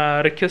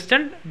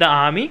requested the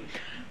army.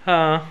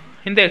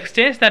 In the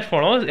exchange that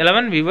follows,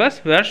 11 weavers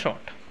were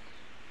shot.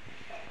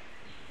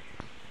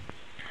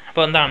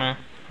 അപ്പോൾ എന്താണ്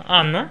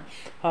അന്ന്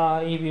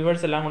ഈ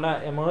viewers എല്ലാം കൂടെ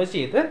emerge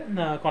ചെയ്ത്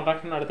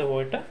കോൺട്രാക്ടറിൻ്റെ അടുത്ത്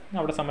പോയിട്ട്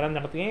അവിടെ സമരം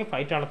നടത്തുകയും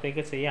ഫൈറ്റ്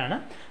നടത്തുകയൊക്കെ ചെയ്യുകയാണ്.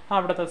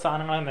 അവിടുത്തെ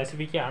സാധനങ്ങളൊക്കെ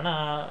നശിപ്പിക്കുകയാണ്.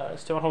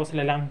 സ്റ്റോർ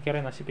ഹൗസിലെല്ലാം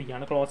കയറി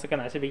നശിപ്പിക്കുകയാണ്, ക്ലോത്ത്സൊക്കെ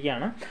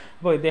നശിപ്പിക്കുകയാണ്.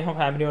 അപ്പോൾ ഇദ്ദേഹം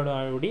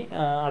ഫാമിലിയോടുകൂടി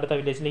അടുത്ത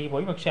വില്ലേജിലേക്ക്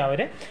പോയി. പക്ഷേ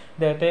അവർ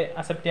ഇദ്ദേഹത്തെ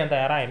അക്സെപ്റ്റ് ചെയ്യാൻ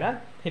തയ്യാറായില്ല.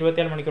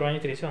 24 മണിക്കൂർ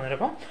കഴിഞ്ഞ് തിരിച്ചു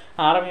വന്നപ്പോൾ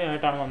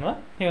ആർമിയായിട്ടാണ് വന്നത്.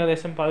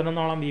 ഏകദേശം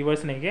 11ഓളം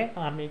വ്യൂവേഴ്സിനെയൊക്കെ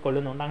ആർമി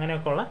കൊല്ലുന്നുണ്ട്.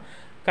 അങ്ങനെയൊക്കെയുള്ള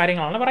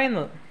കാര്യങ്ങളാണ്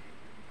പറയുന്നത്.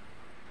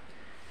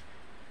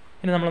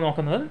 ഇനി നമ്മൾ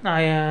നോക്കുന്നത്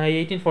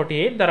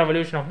 1848 the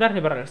revolution of the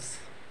liberals.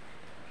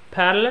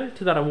 Parallel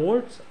to the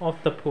revolts of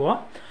the poor,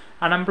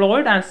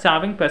 unemployed and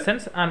starving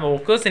peasants and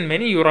workers in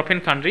many European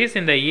countries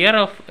in the year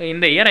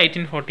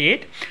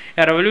 1848,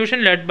 a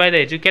revolution led by the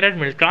educated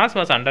middle class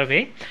was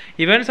underway.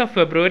 Events of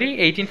February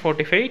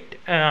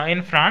 1845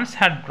 in France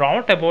had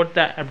brought about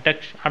the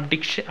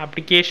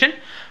abdication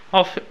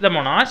of the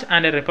monarch,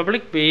 and a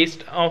republic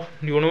based on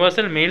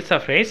universal male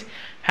suffrage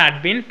had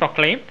been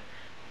proclaimed.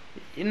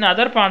 In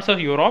other parts of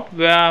Europe,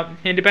 where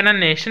independent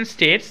nation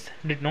states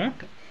did not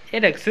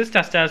yet exist,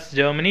 such as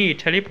Germany,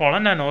 Italy,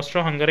 Poland, and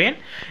Austro-Hungarian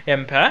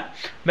Empire,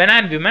 men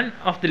and women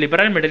of the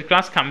liberal middle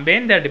class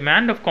combined their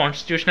demand of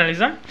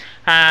constitutionalism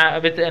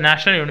with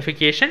national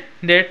unification.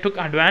 They took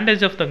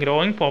advantage of the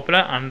growing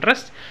popular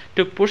unrest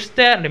to push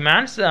their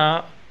demands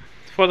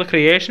for the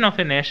creation of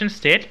a nation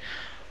state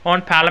on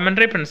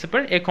parliamentary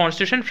principle, a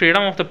constitution,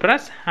 freedom of the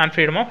press, and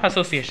freedom of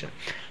association.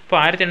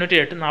 ഇപ്പോൾ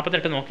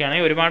 1848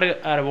 നോക്കുകയാണെങ്കിൽ ഒരുപാട്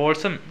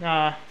റിവോൾട്ട്സും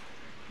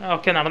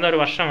ഒക്കെ നടന്ന ഒരു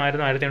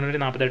വർഷമായിരുന്നു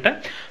 1848.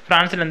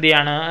 ഫ്രാൻസിൽ എന്ത്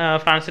ചെയ്യാണ്,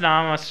 ഫ്രാൻസിൽ ആ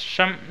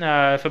വർഷം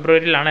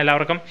ഫെബ്രുവരിയിലാണ്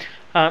എല്ലാവർക്കും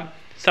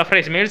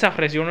mail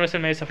suffrage, universal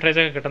mail suffrage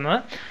ഒക്കെ കിട്ടുന്നത്.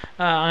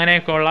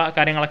 അങ്ങനെയൊക്കെയുള്ള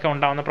കാര്യങ്ങളൊക്കെ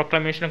ഉണ്ടാകുന്ന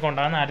പ്രൊക്ലമേഷനൊക്കെ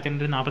ഉണ്ടാകുന്ന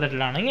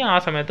 1848 ആ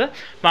സമയത്ത്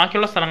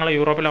ബാക്കിയുള്ള സ്ഥലങ്ങൾ,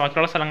 യൂറോപ്പിലെ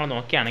ബാക്കിയുള്ള സ്ഥലങ്ങൾ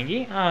നോക്കുകയാണെങ്കിൽ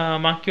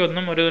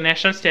ബാക്കിയൊന്നും ഒരു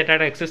നേഷണൽ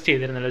സ്റ്റേറ്റായിട്ട് എക്സിസ്റ്റ്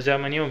ചെയ്തിരുന്നില്ല.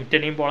 ജർമ്മനിയും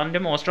ഇറ്റലിയും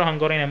പോളണ്ടും ഓസ്ട്രോ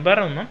ഹംഗേറിയൻ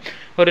എംപയറൊന്നും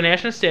ഒരു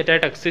നേഷണൽ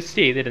സ്റ്റേറ്റായിട്ട് എക്സിസ്റ്റ്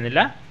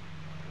ചെയ്തിരുന്നില്ല.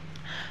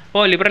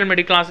 അപ്പോൾ liberal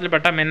middle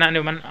ക്ലാസ്സിൽപ്പെട്ട men and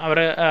woman our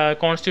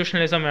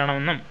constitutionalism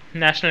വേണമെന്നും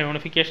നാഷണൽ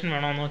യൂണിഫിക്കേഷൻ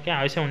വേണമെന്നും ഒക്കെ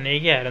ആവശ്യം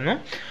ഉന്നയിക്കുകയായിരുന്നു.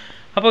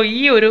 അപ്പോൾ ഈ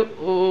ഒരു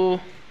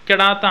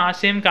കെടാത്ത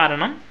ആശയം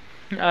കാരണം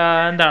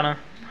എന്താണ്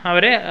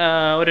അവർ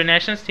ഒരു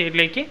നാഷണൽ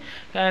സ്റ്റേറ്റിലേക്ക്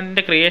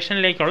അതിൻ്റെ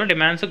ക്രിയേഷനിലേക്കുള്ള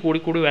ഡിമാൻഡ്സ്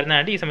കൂടി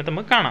വരുന്നതായിട്ട് ഈ സമയത്ത്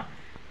നമുക്ക് കാണാം.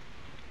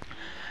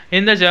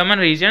 In the German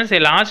regions, a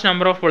large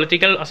number of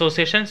political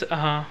associations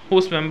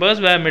whose members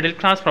were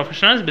middle-class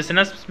professionals,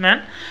 businessmen,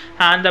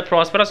 and the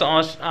prosperous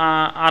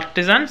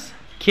artisans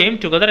came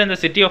together in the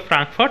city of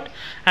Frankfurt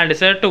and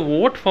decided to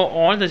vote for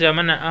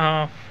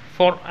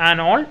an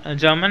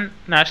all-German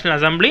National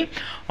Assembly.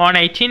 On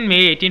 18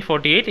 May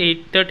 1848,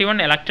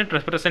 831 elected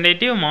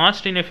representatives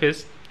marched in a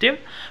festive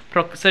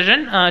procession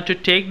to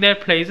take their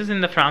places in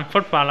the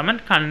Frankfurt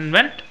Parliament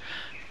Convent,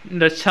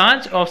 the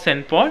Church of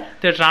St. Paul.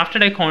 They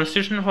drafted a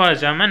constitution for a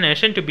German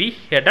nation to be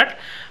headed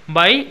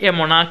by a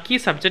monarchy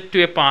subject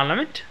to a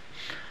parliament.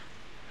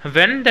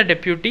 When the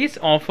deputies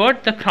offered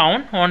the crown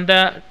on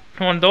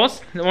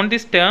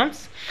these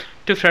terms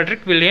to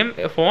Frederick William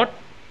IV,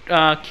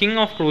 King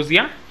of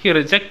Prussia, he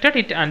rejected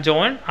it and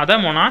joined other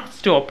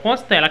monarchs to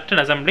oppose the elected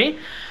assembly.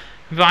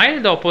 While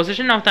the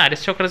opposition of the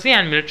aristocracy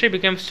and military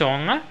became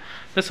stronger,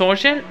 the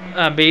social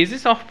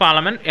basis of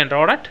parliament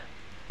eroded.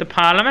 The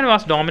parliament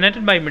was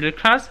dominated by middle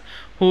class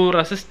who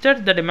resisted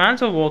the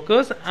demands of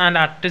workers and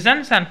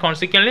artisans and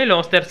consequently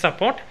lost their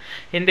support.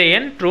 In the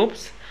end,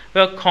 troops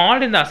were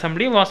called in the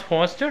assembly was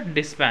forced to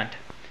disband.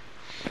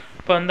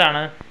 ഇപ്പോൾ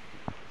എന്താണ്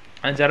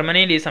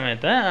ജർമ്മനിയിൽ ഈ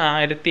സമയത്ത്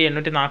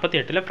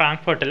 1848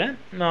 ഫ്രാങ്ക്ഫർട്ടിൽ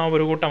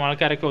ഒരു കൂട്ടം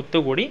ആൾക്കാരൊക്കെ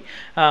ഒത്തുകൂടി,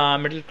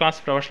 middle class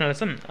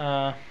പ്രൊഫഷണൽസും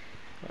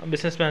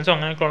ബിസിനസ്മാൻസും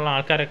അങ്ങനെയൊക്കെയുള്ള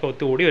ആൾക്കാരൊക്കെ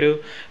ഒത്തുകൂടി ഒരു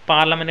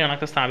പാർലമെൻറ്റ്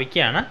കണക്ക്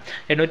സ്ഥാപിക്കുകയാണ്.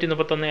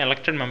 831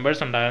 ഇലക്റ്റഡ്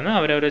മെമ്പേഴ്സ് ഉണ്ടായിരുന്നു.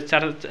 അവരൊരു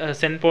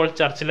സെൻറ്റ് പോൾ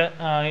ചർച്ചിൽ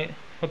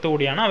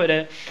ഒത്തുകൂടിയാണ്. അവർ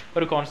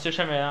ഒരു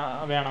കോൺസ്റ്റിറ്റ്യൂഷൻ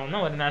വേണമെന്നും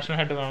ഒരു നാഷണൽ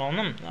ഹെഡ്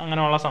വേണമെന്നും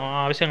അങ്ങനെയുള്ള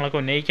ആവശ്യങ്ങളൊക്കെ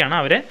ഉന്നയിക്കുകയാണ്.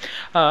 അവർ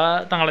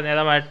തങ്ങളുടെ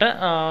നേതാവായിട്ട്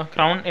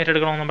ക്രൗൺ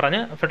ഏറ്റെടുക്കണമെന്നും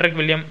പറഞ്ഞ് ഫെഡറിക്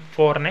വില്യം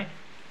ഫോറിനെ,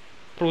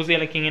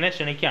 പ്രൂസിയയിലെ കിങ്ങിനെ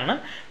ക്ഷണിക്കുകയാണ്.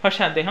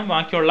 പക്ഷേ അദ്ദേഹം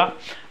ബാക്കിയുള്ള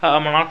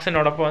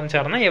മൊണാർക്സിനോടൊപ്പം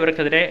ചേർന്ന്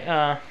ഇവർക്കെതിരെ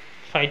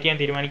ഫൈറ്റ് ചെയ്യാൻ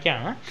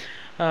തീരുമാനിക്കുകയാണ്.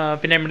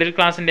 പിന്നെ മിഡിൽ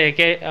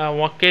ക്ലാസ്സിൻ്റെയൊക്കെ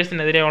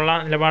വർക്കേഴ്സിനെതിരെയുള്ള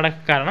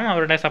നിലപാടൊക്കെ കാരണം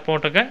അവരുടെ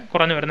സപ്പോർട്ടൊക്കെ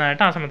കുറഞ്ഞു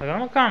വരുന്നതായിട്ട് ആ സമയത്തൊക്കെ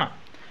നമുക്ക് കാണാം.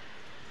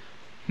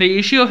 The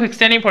issue of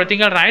extending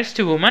political rights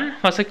to women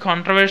was a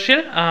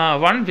controversial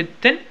one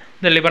within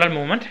the liberal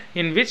movement,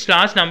 in which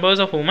large numbers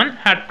of women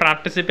had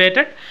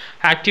participated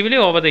actively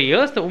over the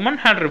years. The women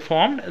had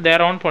reformed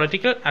their own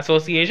political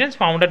associations,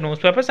 founded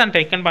newspapers, and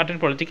taken part in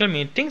political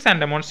meetings and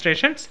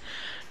demonstrations.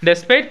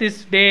 Despite this,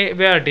 they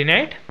were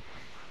denied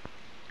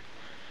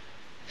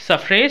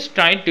suffrage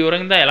right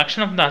during the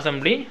election of the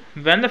assembly.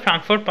 When the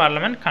Frankfurt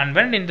Parliament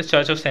convened in the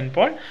Church of St.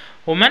 Paul,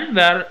 women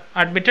were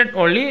admitted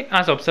only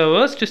as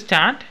observers to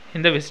stand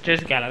in the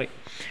visitors gallery.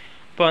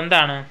 ഇപ്പോൾ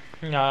എന്താണ്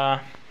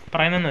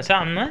പറയുന്നതെന്ന് വെച്ചാൽ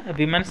അന്ന്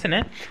വിമൻസിന്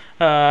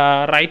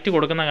right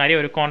കൊടുക്കുന്ന കാര്യം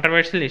ഒരു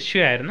controversial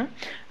issue ആയിരുന്നു.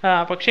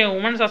 പക്ഷേ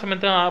വുമൻസ് ആ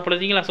സമയത്ത്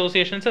പൊളിറ്റിക്കൽ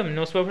അസോസിയേഷൻസും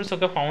ന്യൂസ്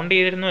പേപ്പേഴ്സൊക്കെ ഫൗണ്ട്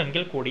ചെയ്തിരുന്നു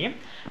എങ്കിൽ കൂടിയും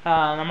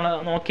നമ്മൾ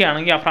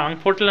നോക്കുകയാണെങ്കിൽ ആ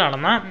ഫ്രാങ്ക്ഫർട്ടിൽ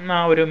നടന്ന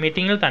ഒരു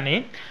മീറ്റിങ്ങിൽ തന്നെ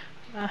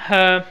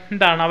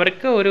എന്താണ്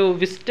അവർക്ക് ഒരു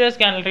വിസിറ്റേഴ്സ്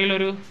ഗാലറിയിൽ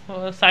ഒരു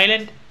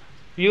സൈലൻറ്റ്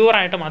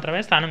വ്യൂവറായിട്ട്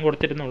മാത്രമേ സ്ഥാനം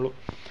കൊടുത്തിരുന്നുള്ളൂ.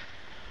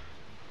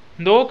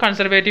 Though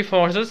conservative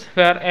forces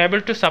were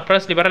able to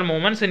suppress liberal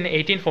movements in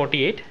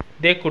 1848,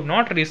 they could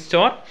not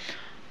restore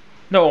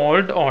the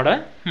old order.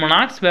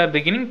 Monarchs were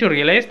beginning to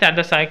realize that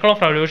the cycle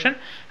of revolution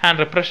and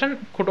repression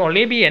could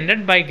only be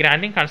ended by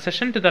granting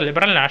concession to the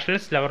liberal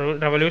nationalist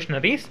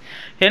revolutionaries.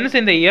 Hence,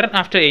 in the year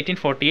after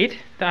 1848,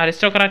 the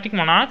aristocratic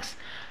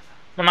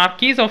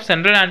monarchies of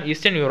Central and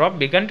Eastern Europe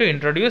began to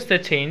introduce the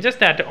changes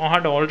that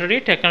had already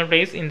taken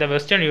place in the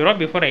Western Europe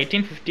before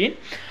 1815.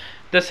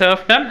 The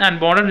serfdom and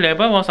bonded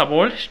labor was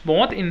abolished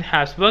both in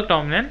Habsburg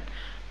dominance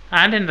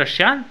and in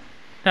Russia.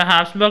 The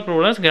Habsburg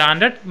rulers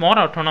granted more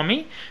autonomy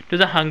to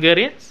the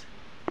Hungarians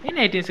in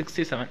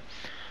 1867.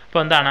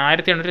 ഇപ്പോൾ എന്താണ്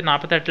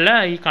 1848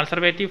 ഈ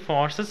conservative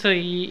forces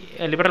ഈ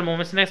liberal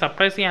മൂവ്മെൻറ്റ്സിനെ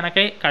surprise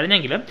ചെയ്യാനൊക്കെ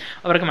കഴിഞ്ഞെങ്കിലും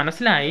അവർക്ക്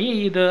മനസ്സിലായി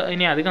ഇത്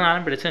ഇനി അധിക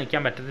നാളും പിടിച്ച്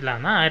നിൽക്കാൻ പറ്റത്തില്ല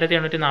എന്ന്.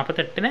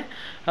 1848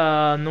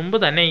 മുമ്പ്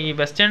തന്നെ ഈ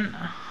വെസ്റ്റേൺ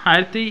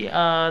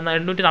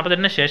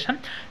 1848 ശേഷം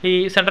ഈ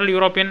സെൻട്രൽ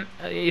യൂറോപ്യൻ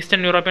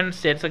ഈസ്റ്റേൺ യൂറോപ്യൻ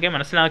സ്റ്റേറ്റ്സൊക്കെ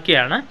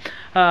മനസ്സിലാക്കിയാണ്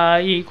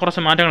ഈ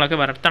കുറച്ച് മാറ്റങ്ങളൊക്കെ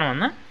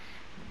വരുത്തണമെന്ന്.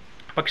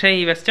 പക്ഷേ ഈ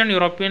വെസ്റ്റേൺ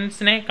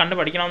യൂറോപ്യൻസിനെ കണ്ടു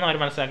പഠിക്കണമെന്ന് അവർ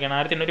മനസ്സിലാക്കിയാണ്.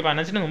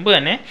 1815 മുമ്പ്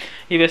തന്നെ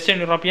ഈ വെസ്റ്റേൺ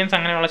യൂറോപ്യൻസ്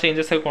അങ്ങനെയുള്ള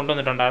ചേഞ്ചസ് ഒക്കെ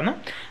കൊണ്ടുവന്നിട്ടുണ്ടായിരുന്നു.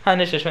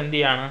 അതിനുശേഷം എന്ത്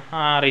ചെയ്യാണ്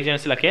ആ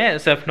റീജിയൻസിലൊക്കെ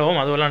സെഫ്ഡവും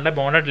അതുപോലെ തന്നെ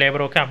ബോണ്ടഡ്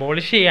ലേബറും ഒക്കെ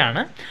അബോളിഷ്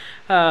ചെയ്യുകയാണ്.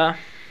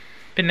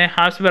 പിന്നെ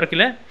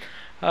ഹാബ്സ്ബർഗിൽ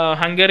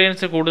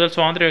ഹംഗേറിയൻസ് കൂടുതൽ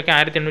സ്വാതന്ത്ര്യമൊക്കെ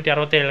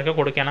 1867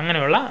 കൊടുക്കുകയാണ്.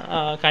 അങ്ങനെയുള്ള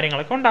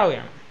കാര്യങ്ങളൊക്കെ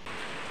ഉണ്ടാവുകയാണ്.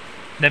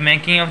 The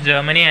making of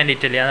Germany and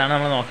Italy, അതാണ്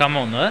നമ്മൾ നോക്കാൻ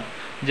പോകുന്നത്.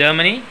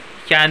 Germany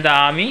can the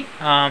army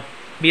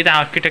B the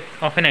architect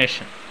of A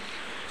nation.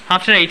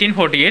 After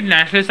 1848,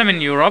 nationalism in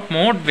Europe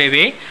moved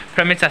away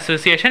from its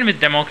association with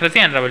democracy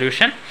and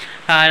revolution.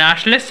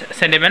 Nationalist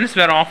sentiments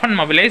were often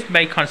mobilized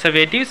by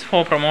conservatives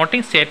for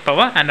promoting state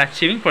power and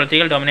achieving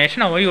political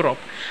domination over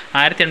Europe.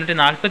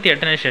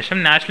 1848 ശേഷം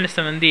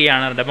nationalism എന്ത്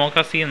ചെയ്യുകയാണ്,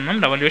 ഡെമോക്രസിയിൽ നിന്നും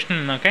റവല്യൂഷനിൽ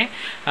നിന്നൊക്കെ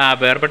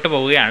വേർപെട്ട്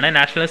പോവുകയാണ്.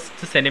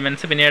 Nationalist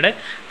sentiments പിന്നീട്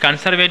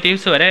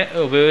Conservatives വരെ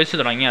ഉപയോഗിച്ച്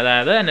തുടങ്ങി.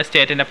 അതായത്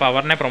സ്റ്റേറ്റിൻ്റെ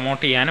പവറിനെ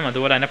പ്രൊമോട്ട് ചെയ്യാനും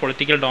അതുപോലെ തന്നെ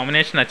പൊളിറ്റിക്കൽ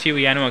ഡോമിനേഷൻ അച്ചീവ്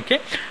ചെയ്യാനും ഒക്കെ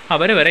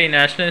അവർ വരെ ഈ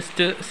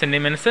നാഷണലിസ്റ്റ്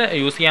സെൻറ്റിമെൻറ്റ്സ്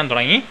യൂസ് ചെയ്യാൻ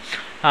തുടങ്ങി.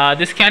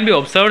 This can be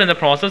observed in the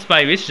process by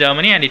which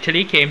Germany and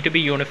Italy came to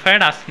be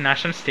unified as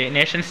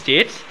nation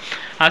states.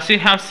 As you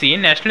have seen,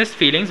 nationalist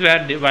feelings were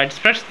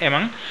widespread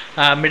among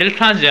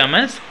middle-class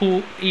Germans who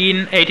in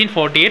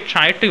 1848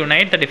 tried to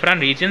unite the different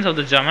regions of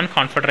the German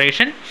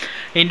Confederation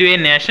into a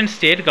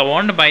nation-state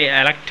governed by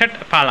elected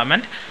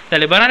parliament. The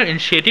liberal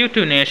initiative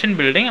to nation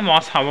building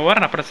was, however,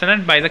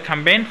 represented by the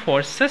combined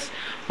forces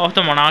of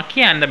the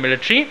monarchy and the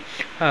military,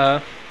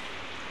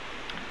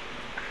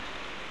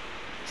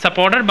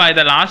 supported by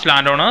the large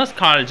landowners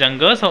called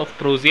Junkers of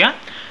Prussia.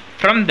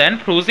 From then,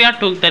 Prussia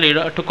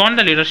took on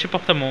the leadership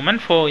of the movement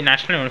for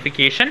national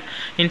unification.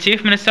 In Chief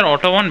Minister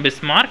Otto von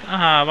Bismarck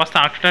was the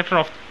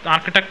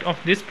architect of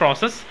this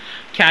process,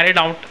 carried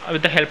out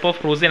with the help of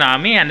Prussian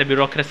army and the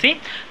bureaucracy.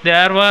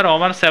 There were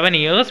over 7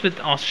 years with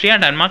Austria,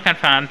 Denmark and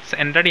France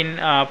ended in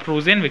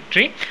Prussian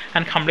victory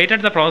and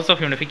completed the process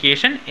of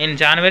unification. In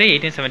January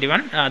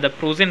 1871, the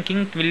Prussian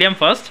King William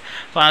I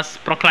was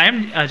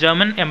proclaimed a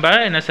German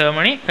emperor in a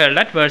ceremony held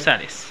at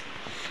Versailles.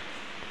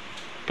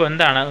 ഇപ്പോൾ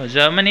എന്താണ്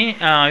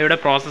ജർമ്മനിയുടെ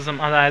പ്രോസസ്സും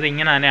അതായത്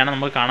ഇങ്ങനെ തന്നെയാണ്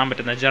നമുക്ക് കാണാൻ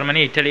പറ്റുന്നത്. Germany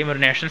ഇറ്റലിയും ഒരു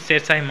നേഷൻ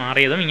സ്റ്റേറ്റ്സായി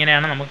മാറിയതും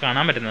ഇങ്ങനെയാണ് നമുക്ക്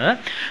കാണാൻ പറ്റുന്നത്.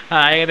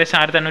 ഏകദേശം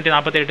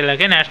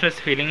 1848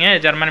 nationalist feeling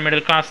German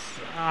middle class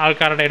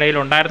ആൾക്കാരുടെ ഇടയിൽ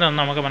ഉണ്ടായിരുന്നു എന്ന്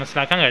നമുക്ക്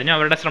മനസ്സിലാക്കാൻ കഴിഞ്ഞു.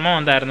 അവരുടെ ശ്രമം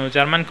എന്തായിരുന്നു?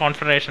 ജർമ്മൻ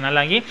കോൺഫെഡറേഷൻ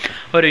അല്ലെങ്കിൽ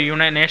ഒരു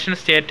നേഷൻ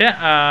സ്റ്റേറ്റ്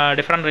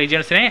ഡിഫറെൻറ്റ്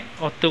റീജിയൻസിനെ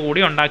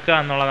ഒത്തുകൂടി ഉണ്ടാക്കുക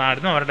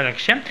എന്നുള്ളതായിരുന്നു അവരുടെ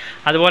ലക്ഷ്യം.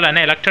 അതുപോലെ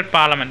തന്നെ ഇലക്റ്റഡ്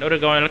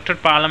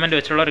പാർലമെൻറ്റ്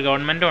വെച്ചുള്ള ഒരു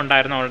ഗവൺമെൻറ്റും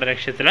ഉണ്ടായിരുന്നു അവരുടെ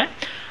ലക്ഷ്യത്തിൽ.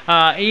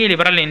 ഈ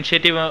ലിബറൽ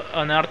ഇനിഷ്യേറ്റീവ്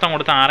നേതൃത്വം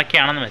കൊടുത്ത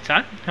ആരൊക്കെയാണെന്ന്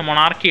വെച്ചാൽ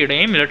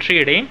മൊണാർക്കിയുടെയും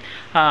മിലിറ്ററിയുടെയും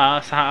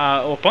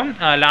ഒപ്പം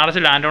ലാർജ്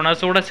ലാൻഡ്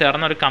ഓണേഴ്സൂടെ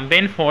ചേർന്ന ഒരു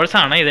കമ്പൈൻ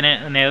ഫോഴ്സാണ് ഇതിന്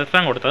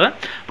നേതൃത്വം കൊടുത്തത്.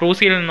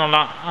 പ്രൂസിയയിൽ നിന്നുള്ള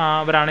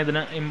അവരാണ്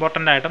ഇതിന്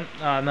ഇമ്പോർട്ടൻ്റ് ആയിട്ടും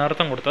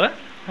നേതൃത്വം കൊടുത്തത്.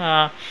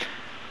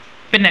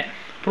 പിന്നെ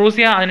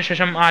പ്രൂസിയ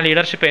അതിനുശേഷം ആ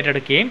ലീഡർഷിപ്പ്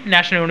ഏറ്റെടുക്കുകയും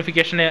നാഷണൽ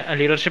യൂണിഫിക്കേഷൻ്റെ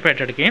ലീഡർഷിപ്പ്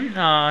ഏറ്റെടുക്കുകയും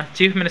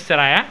ചീഫ്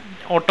മിനിസ്റ്ററായ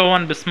ഓട്ടോ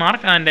വോൺ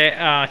ബിസ്മാർക്ക് അതിൻ്റെ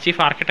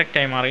ചീഫ്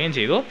ആർക്കിടെക്റ്റായി മാറുകയും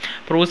ചെയ്തു.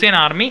 പ്രൂസിയൻ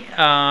ആർമി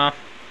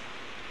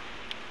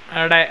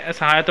യുടെ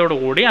സഹായത്തോടു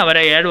കൂടി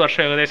അവരെ 7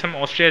 വർഷം ഏകദേശം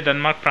ഓസ്ട്രിയ,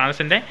 ഡെൻമാർക്ക്,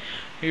 ഫ്രാൻസിൻ്റെ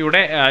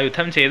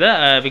യുദ്ധം ചെയ്ത്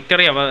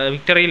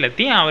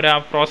വിക്ടറിയിലെത്തി അവർ ആ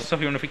പ്രോസസ്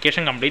ഓഫ്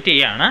യൂണിഫിക്കേഷൻ കംപ്ലീറ്റ്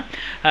ചെയ്യുകയാണ്.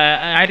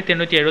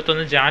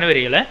 1871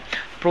 ജാനുവരിയിൽ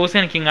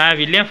പ്രൂസിയൻ കിങ്ങായ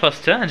വില്യം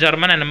ഫസ്റ്റ്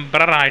ജർമ്മൻ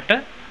എംപററായിട്ട്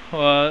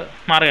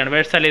മാറുകയാണ്.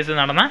 വേഴ്സാലീസിൽ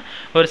നടന്ന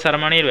ഒരു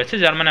സെറമണിയിൽ വെച്ച്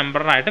ജർമ്മൻ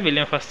എംപററായിട്ട്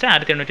വില്യം ഫസ്റ്റ്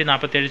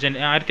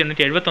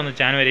 1871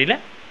 ജാനുവരിയിൽ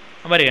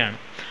വരികയാണ്.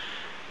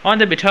 On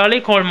the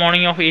bitterly cold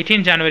morning of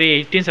 18 January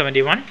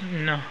 1871,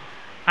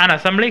 an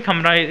assembly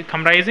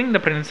comprising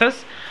the princes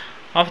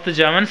of the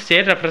German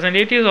state,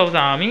 representatives of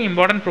the army,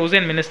 important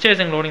Prussian ministers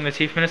including the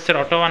chief minister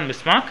Otto von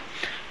Bismarck,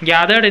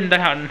 gathered in the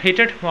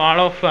heated hall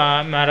of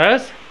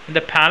mirrors in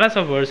the palace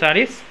of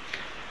Versailles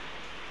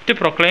to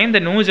proclaim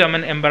the new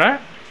German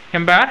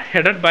empire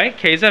headed by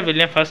Kaiser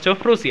William I of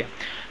Prussia.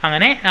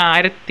 അങ്ങനെ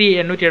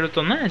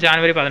 1871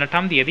 ജാനുവരി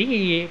 18 ഈ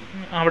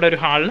അവിടെ ഒരു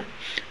ഹാളിൽ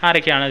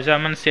ആരൊക്കെയാണ്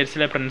German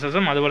സ്റ്റേറ്റ്സിലെ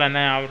പ്രിൻസസും അതുപോലെ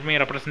തന്നെ army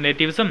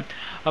റെപ്രസെൻറ്റേറ്റീവ്സും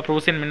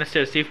പ്രൂസിയൻ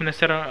ministers, chief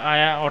minister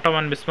ആയ auto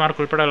von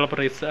Bismarck ഉൾപ്പെടെയുള്ള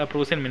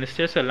പ്രൂസിയൻ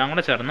മിനിസ്റ്റേഴ്സും എല്ലാം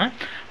കൂടെ ചേർന്ന്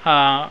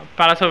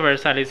പാലസ് ഓഫ്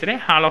വെഴ്സാലീസിലെ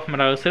ഹാൾ ഓഫ്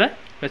മിറേഴ്സിൽ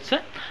വെച്ച്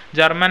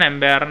ജർമ്മൻ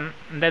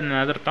എംപയറിൻ്റെ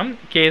നേതൃത്വം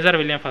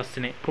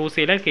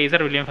പ്രൂസിയയിലെ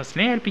കെയ്സർ വില്യം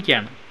ഫസ്റ്റിനെ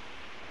ഏൽപ്പിക്കുകയാണ്.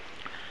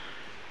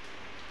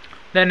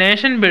 The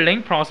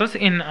nation-building process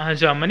in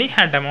Germany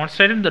had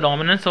demonstrated the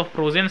dominance of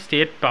Prussian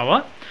state power.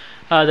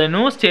 The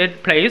new state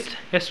placed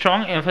a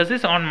strong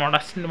emphasis on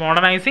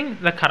modernizing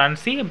the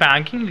currency,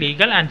 banking,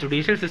 legal and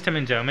judicial system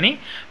in Germany.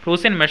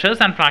 Prussian measures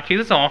and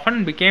practices often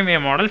became a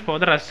model for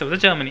the rest of the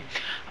Germany.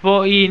 അപ്പോൾ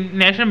ഈ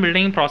nation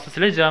building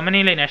പ്രോസസ്സിൽ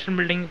ജർമ്മനിയിലെ nation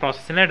building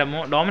പ്രോസസ്സിലെ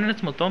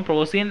dominance മൊത്തം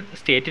പ്രൂസിയൻ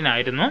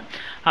സ്റ്റേറ്റിനായിരുന്നു.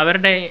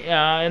 അവരുടെ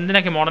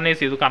എന്തിനൊക്കെ modernise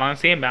ചെയ്തു?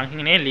 കറൻസിയെയും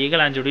ബാങ്കിങ്ങിനെയും legal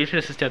and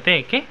judicial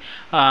സിസ്റ്റത്തെയൊക്കെ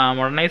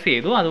modernise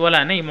ചെയ്തു. അതുപോലെ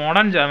തന്നെ ഈ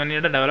മോഡേൺ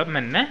ജർമ്മനിയുടെ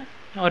ഡെവലപ്മെൻറ്റിന്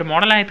ഒരു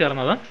മോഡലായി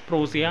തീർന്നത്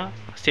പ്രൂസിയ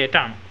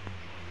സ്റ്റേറ്റാണ്.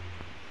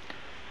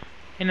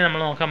 ഇനി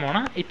നമ്മൾ നോക്കാൻ പോണ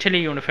ഇറ്റലി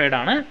യൂണിഫൈഡ്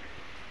ആണ്.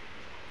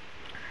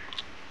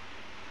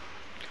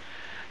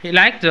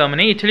 Like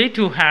Germany, Italy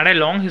too had a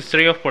long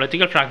history of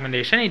political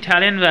fragmentation.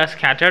 Italians were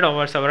scattered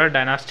over several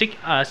dynastic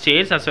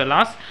states as well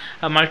as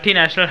a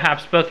multinational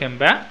Habsburg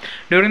empire.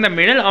 During the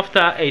middle of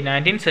the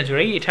 19th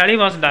century, Italy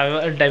was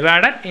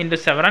divided into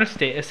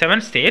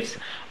 7 states,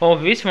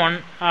 of which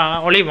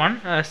only one,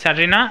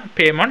 Sardinia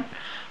Piedmont,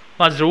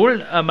 was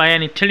ruled by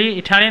an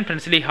Italian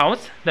princely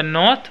house. The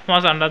north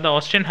was under the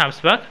Austrian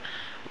Habsburg.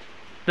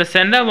 The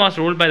center was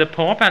ruled by the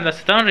Pope, and the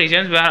southern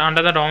regions were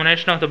under the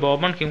domination of the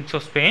Bourbon kings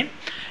of Spain.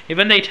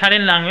 Even the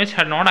Italian language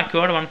had not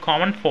acquired one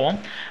common form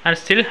and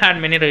still had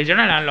many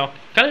regional and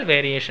local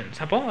variations.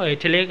 അപ്പോൾ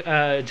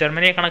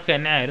ജർമ്മനിയെ കണക്ക്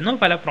തന്നെ ആയിരുന്നു,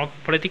 പല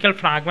political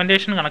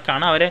fragmentation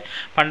കണക്കാണ് അവർ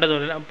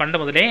പണ്ട്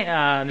മുതലേ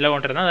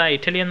നിലകൊണ്ടിരുന്നത്.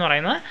 Italy എന്ന്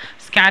പറയുന്നത്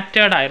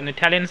സ്കാറ്റേർഡ് ആയിരുന്നു,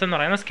 ഇറ്റാലിയൻസ് എന്ന്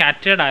പറയുന്നത്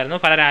സ്കാറ്റേർഡ് ആയിരുന്നു.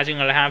 പല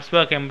രാജ്യങ്ങളിൽ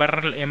ഹാബ്സ്ബർഗ്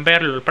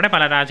എംപയറിൽ ഉൾപ്പെടെ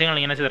പല രാജ്യങ്ങൾ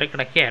ഇങ്ങനെ ചിതറി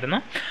കിടക്കുകയായിരുന്നു.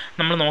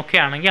 നമ്മൾ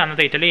നോക്കുകയാണെങ്കിൽ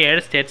അന്നത്തെ ഇറ്റലി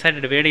 7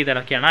 സ്റ്റേറ്റ്സായിട്ട് ഡിവൈഡ് ചെയ്ത്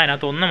കിടക്കുകയാണ്.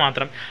 അതിനകത്ത് ഒന്ന്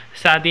മാത്രം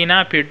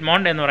സാർഡീന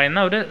പിഡ്മോണ്ട് എന്ന് പറയുന്ന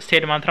ഒരു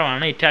സ്റ്റേറ്റ്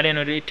മാത്രമാണ്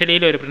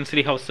ഇറ്റാലിയിലെ ഒരു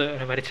പ്രിൻസ്ലി ഹൗസ്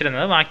ഭരിച്ചത്.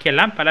 ഭരിച്ചിരുന്നത്.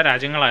 ബാക്കിയെല്ലാം പല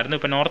രാജ്യങ്ങളായിരുന്നു.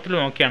 ഇപ്പോൾ നോർത്തിൽ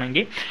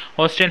നോക്കുകയാണെങ്കിൽ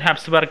ഓസ്ട്രിയൻ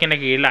ഹാബ്സ്ബർഗിൻ്റെ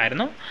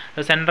കീഴിലായിരുന്നു,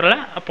 സെൻട്രൽ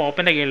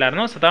പോപ്പിൻ്റെ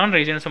കീഴിലായിരുന്നു, സദേൺ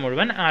റീജിയൻസ്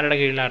മുഴുവൻ ആരുടെ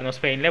കീഴിലായിരുന്നു?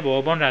 സ്പെയിനിലെ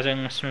ബോർബോൺ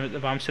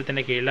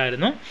രാജവംശത്തിൻ്റെ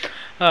കീഴിലായിരുന്നു.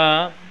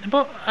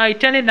 അപ്പോൾ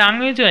ഇറ്റാലിയൻ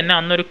ലാംഗ്വേജ് തന്നെ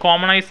അന്നൊരു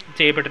കോമണൈസ്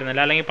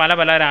ചെയ്യപ്പെട്ടിരുന്നില്ല, അല്ലെങ്കിൽ പല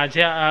പല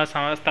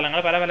സ്ഥലങ്ങൾ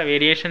പല പല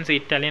variations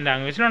Italian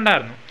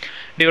ലാംഗ്വേജിലുണ്ടായിരുന്നു.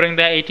 During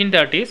the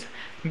 1830s,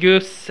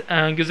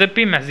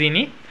 Giuseppe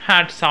Mazzini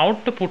had sought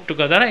to put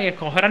together a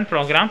coherent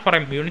program for a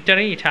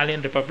unitary Italian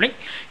republic.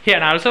 He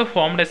had also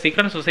formed a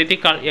secret society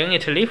called Young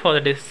Italy for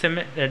the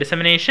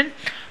dissemination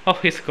of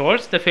his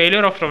goals. The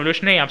failure of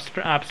revolutionary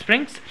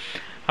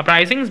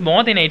uprisings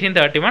both in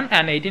 1831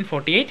 and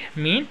 1848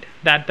 meant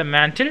that the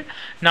mantle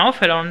now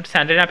fell on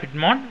Sandrina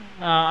Piedmont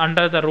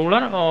under the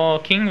ruler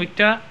King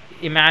Victor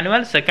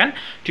Emmanuel II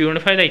to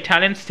unify the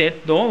Italian state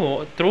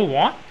through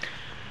war.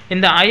 In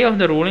the eye of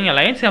the ruling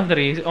alliance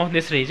of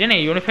this region, a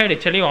unified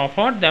Italy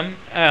offered them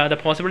the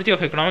possibility of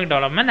economic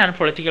development and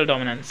political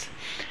dominance.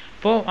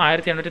 ഇപ്പോൾ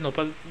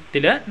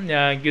 1830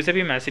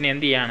 ഗ്യൂസെപ്പി മാസിനി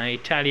എന്ത് ചെയ്യാണ്?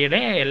 ഇറ്റാലിയുടെ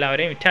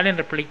എല്ലാവരെയും Italian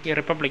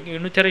republic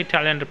unitary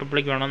Italian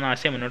republic വേണമെന്ന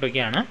ആശയം മുന്നോട്ട്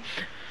വയ്ക്കുകയാണ്.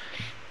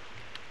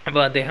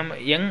 അപ്പോൾ അദ്ദേഹം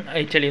യങ്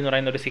ഇറ്റലി എന്ന്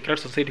പറയുന്ന ഒരു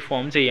സീക്രട്ട് സൊസൈറ്റി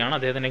ഫോം ചെയ്യുകയാണ്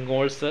അദ്ദേഹത്തിൻ്റെ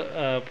ഗോൾസ്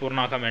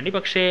പൂർണ്ണമാക്കാൻ വേണ്ടി.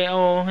 പക്ഷേ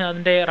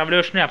അതിൻ്റെ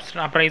റവല്യൂഷണറി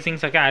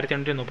അപ്രൈസിങ്സ് ഒക്കെ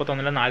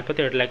 1831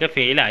 47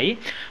 ഫെയിലായി.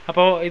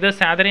 അപ്പോൾ ഇത്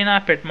സാദരീന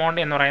പെഡ്മോണ്ട്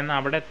എന്ന്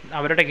പറയുന്ന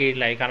അവരുടെ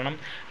കീഴിലായി. കാരണം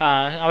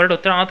അവരുടെ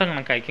ഉത്തരവാദിത്തം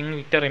കണക്കായി കിങ്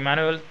വിക്ടർ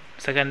ഇമാനുവൽ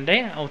സെക്കൻഡിൻ്റെ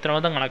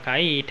ഉത്തരവാദിത്തം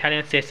കണക്കായി ഈ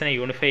ഇറ്റാലിയൻ സ്റ്റേറ്റ്സിനെ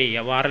യൂണിഫൈ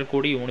ചെയ്യുക, വാറിൽ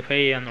കൂടി യൂണിഫൈ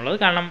ചെയ്യുക എന്നുള്ളത്.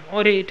 കാരണം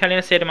ഒരു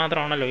ഇറ്റാലിയൻ സ്റ്റേറ്റ്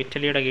മാത്രമാണല്ലോ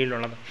ഇറ്റലിയുടെ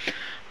കീഴിലുള്ളത്.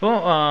 അപ്പോൾ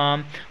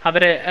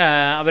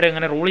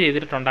അവരെങ്ങനെ റൂൾ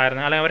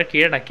ചെയ്തിട്ടുണ്ടായിരുന്നു, അല്ലെങ്കിൽ അവരെ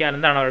കീഴടക്കിയാൽ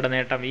എന്താണ് അവരുടെ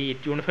നേട്ടം? ഈ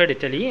യൂണിഫൈഡ്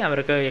ഇറ്റലി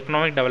അവർക്ക്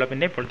എക്കണോമിക്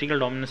ഡെവലപ്മെൻറ്റിൻ്റെയും പൊളിറ്റിക്കൽ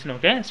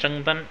ഡോമിനൻസിനൊക്കെ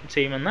സ്ട്രെങ്തൻ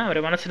ചെയ്യുമെന്ന് അവർ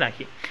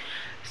മനസ്സിലാക്കി.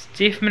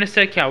 Chief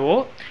Minister Cavo,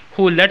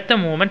 who led the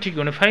movement to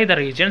unify the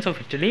regions of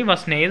Italy,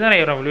 was neither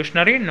a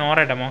revolutionary nor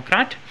a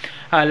democrat.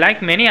 Like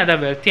many other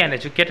wealthy and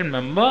educated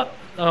members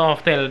of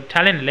the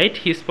Italian elite,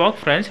 he spoke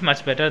French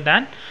much better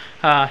than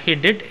he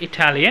did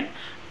Italian.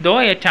 Though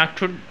a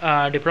tactful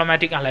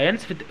diplomatic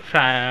alliance with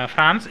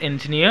France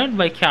engineered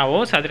by Cavo,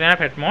 Sandrina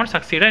Piedmont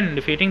succeeded in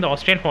defeating the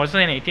Austrian forces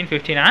in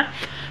 1859.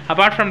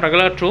 Apart from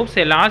regular troops,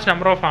 a large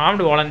number of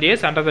armed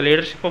volunteers under the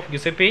leadership of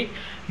Giuseppe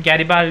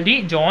Garibaldi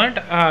joined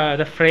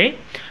the fray.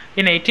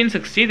 In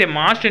 1860, they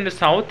marched into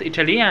South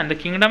Italy and the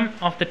kingdom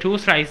of the two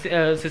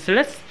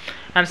Sicilies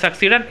and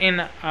succeeded in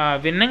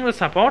winning the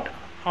support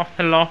of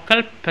the local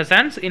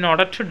peasants in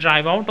order to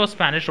drive out those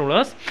Spanish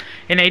rulers.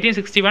 In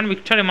 1861,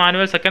 Victor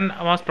Emmanuel II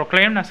was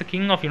proclaimed as the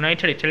King of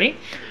United Italy.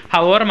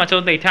 However, much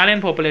of the Italian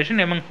population,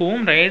 among whom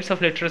rates of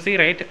illiteracy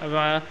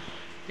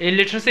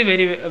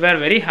were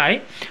very high,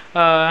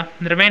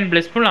 remained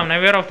blissful,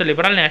 unaware of the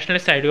liberal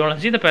nationalist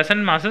ideology. The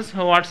peasant masses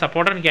who had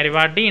supported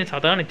Garibaldi in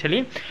southern Italy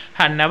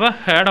had never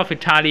heard of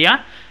Italia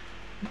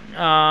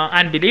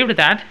and believed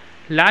that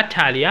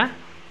L'Italia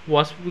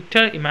was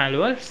Victor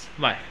Emmanuel's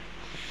wife.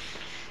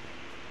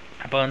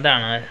 അപ്പോൾ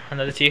എന്താണ്,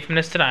 അതായത് chief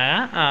മിനിസ്റ്ററായ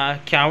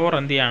ക്യാവോർ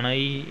എന്ത് ചെയ്യാണ്?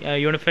 ഈ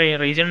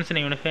റീജിയൻസിനെ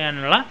unify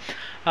ചെയ്യാനുള്ള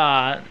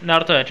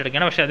നേതൃത്വം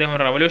ഏറ്റെടുക്കുകയാണ്. പക്ഷേ അദ്ദേഹം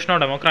ഒരു റവല്യൂഷനോ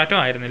ഡെമോക്രാറ്റോ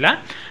ആയിരുന്നില്ല.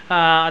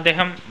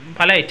 അദ്ദേഹം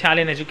പല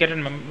ഇറ്റാലിയൻ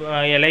എഡ്യൂക്കേറ്റഡ്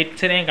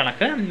എലൈറ്റ്സിനെയും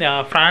കണക്ക്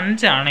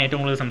ഫ്രഞ്ചാണ്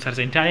ഏറ്റവും കൂടുതൽ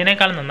സംസാരിച്ചത്.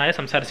 ഇറ്റാലിയനേക്കാൾ നന്നായി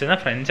സംസാരിച്ചിരുന്ന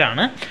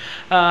ഫ്രഞ്ചാണ്.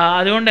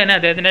 അതുകൊണ്ട് തന്നെ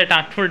അദ്ദേഹത്തിൻ്റെ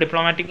ടാക്ട്ഫുൾ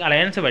ഡിപ്ലോമാറ്റിക്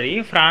അലയൻസ് വഴി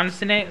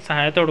ഫ്രാൻസിനെ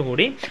സഹായത്തോടു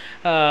കൂടി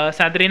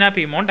സാദ്രീന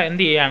പീമോണ്ട്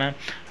എന്ത് ചെയ്യുകയാണ്?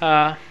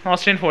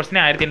 ഓസ്ട്രിയൻ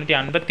ഫോഴ്സിനെ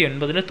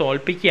 1859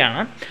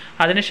 തോൽപ്പിക്കുകയാണ്.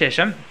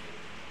 അതിനുശേഷം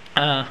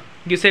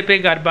ഗ്യൂസെപ്പെ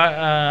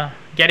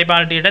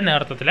ഗാരിബാൾഡിയുടെ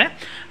നേതൃത്വത്തിൽ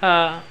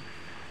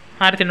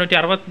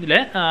 1860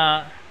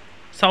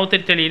 സൗത്ത്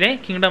ഇറ്റലിയിലെ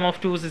കിങ്ഡം ഓഫ്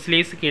ടു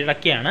സിസിലീസ്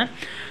കീഴടക്കിയാണ്.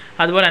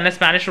 അതുപോലെ തന്നെ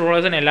സ്പാനിഷ്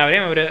റൂളേഴ്സിനെ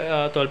എല്ലാവരെയും അവർ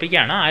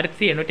തോൽപ്പിക്കുകയാണ്.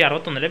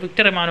 1861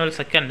 വിക്ടർ ഇമാനുവൽ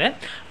സെക്കൻഡ്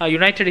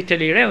യുണൈറ്റഡ്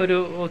ഇറ്റലിയുടെ ഒരു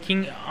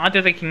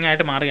ആദ്യത്തെ കിങ്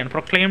ആയിട്ട് മാറുകയാണ്.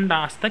 Proclaimed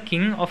as the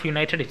king of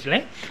United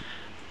Italy.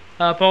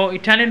 അപ്പോൾ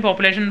ഇറ്റാലിയൻ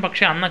പോപ്പുലേഷൻ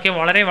പക്ഷേ അന്നൊക്കെ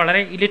വളരെ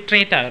വളരെ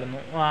ഇലിറ്ററേറ്റ് ആയിരുന്നു.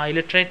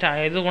 ഇലിറ്ററേറ്റ്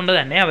ആയതുകൊണ്ട്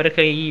തന്നെ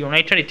അവർക്ക് ഈ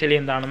യുണൈറ്റഡ് ഇറ്റലി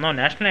എന്താണെന്നോ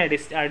നാഷണൽ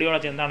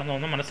ഐഡിയോളജി എന്താണെന്നോ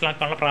ഒന്നും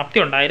മനസ്സിലാക്കാനുള്ള പ്രാപ്തി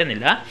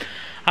ഉണ്ടായിരുന്നില്ല.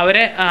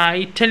 അവരെ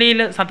ഇറ്റലിയിൽ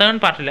സദേൺ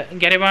പാർട്ടിൽ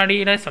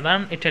ഗരിബാഡിയുടെ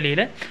സദേൺ ഇറ്റലിയിൽ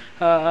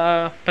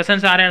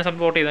പെസൻസ് ആരെയാണ്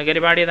സപ്പോർട്ട് ചെയ്തത്?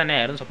 ഗരിബാഡിയെ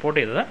തന്നെയായിരുന്നു സപ്പോർട്ട്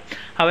ചെയ്തത്.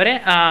 അവരെ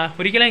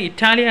ഒരിക്കലും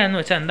ഇറ്റാലിയ എന്ന്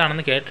വെച്ചാൽ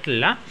എന്താണെന്ന്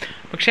കേട്ടിട്ടില്ല.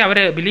 പക്ഷേ അവർ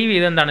ബിലീവ്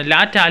ചെയ്ത് എന്താണ്,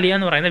 ലാറ്റാലിയ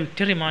എന്ന് പറയുന്ന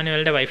വിക്ടർ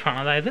ഇമാനുവലിൻ്റെ വൈഫാണ്.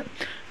 അതായത്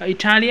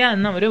ഇറ്റാലിയ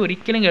എന്ന് അവർ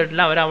ഒരിക്കലും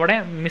കേട്ടില്ല. അവരവിടെ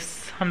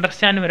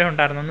അണ്ടർസ്റ്റാൻഡ് വരെ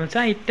ഉണ്ടായിരുന്നു. എന്ന്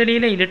വെച്ചാൽ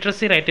ഇറ്റലിയിലെ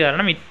ഇലിറ്ററസി റേറ്റ്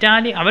കാരണം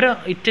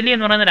ഇറ്റലി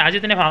എന്ന് പറയുന്ന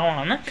രാജ്യത്തിൻ്റെ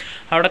ഭാഗമാണെന്ന്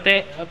അവിടുത്തെ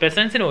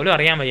പെസൻസിന് പോലും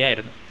അറിയാൻ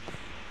വയ്യായിരുന്നു.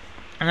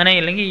 അങ്ങനെ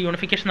ഇല്ലെങ്കിൽ ഈ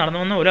യൂണിഫിക്കേഷൻ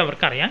നടന്നുവെന്ന് പോലും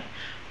അവർക്കറിയാൻ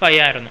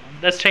വയ്യായിരുന്നു.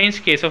 The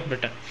strange case of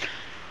Britain.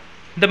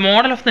 The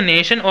model of the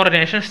nation or a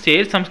nation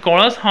state, some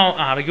scholars have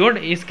argued,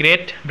 is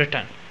Great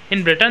Britain. In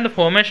Britain, the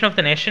formation of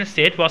the nation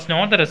state was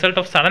not the result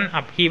of sudden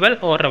upheaval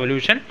or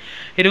revolution.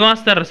 It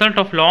was the result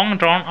of long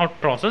drawn out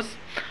process.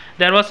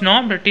 There was no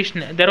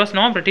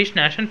British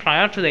nation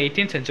prior to the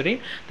 18th century.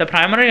 The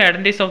primary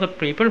identities of the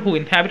people who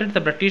inhabited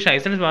the British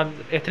islands were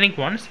ethnic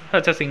ones,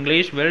 such as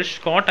English, Welsh,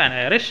 Scot and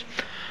Irish.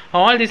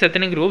 All these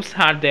ethnic groups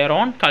had their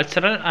own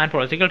cultural and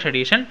political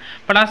tradition,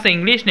 but as the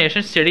English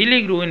nation steadily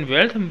grew in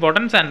wealth,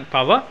 importance, and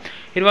power,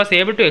 it was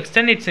able to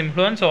extend its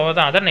influence over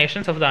the other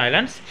nations of the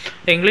islands.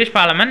 The English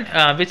Parliament,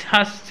 which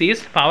has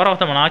seized power of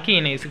the monarchy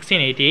in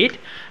 1688,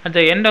 at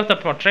the end of the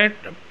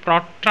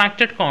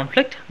protracted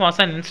conflict, was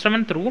an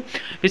instrument through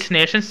which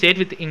nation state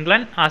with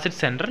England as its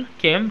centre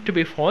came to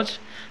be forged.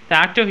 The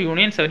Act of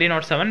Union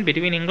 1707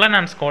 between England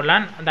and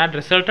Scotland that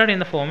resulted in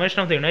the formation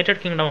of the United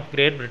Kingdom of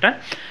Great Britain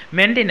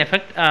meant in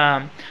effect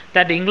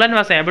that England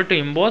was able to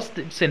impose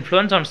its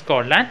influence on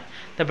Scotland.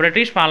 The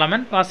British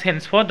Parliament was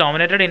henceforth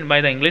dominated by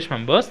the English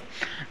members.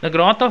 The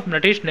growth of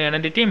British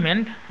identity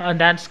meant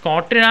that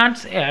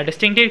Scotland's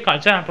distinctive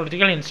culture and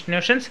political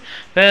institutions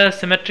were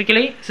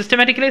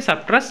systematically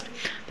suppressed.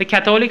 The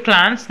Catholic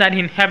clans that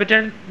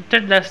inhabited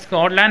the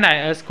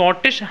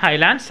Scottish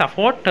Highlands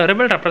suffered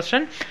terrible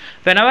repression.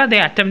 Whenever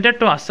they attempted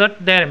to assert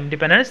their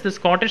independence, the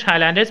Scottish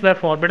Highlanders were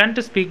forbidden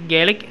to speak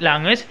Gaelic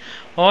language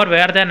or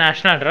wear their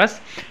national dress,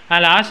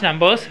 and large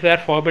numbers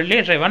were forcibly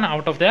driven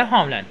out of their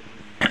homeland.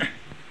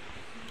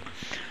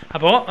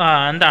 അപ്പോൾ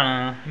എന്താണ്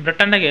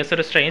ബ്രിട്ടൻ്റെ case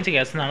ഒരു strange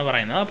case എന്നാണ്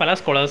പറയുന്നത്. പല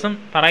സ്കോളേഴ്സും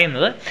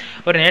പറയുന്നത്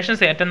ഒരു nation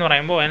state എന്ന്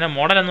പറയുമ്പോൾ അതിൻ്റെ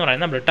മോഡൽ എന്ന്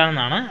പറയുന്നത് ബ്രിട്ടൻ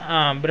എന്നാണ്.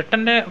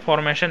 ബ്രിട്ടൻ്റെ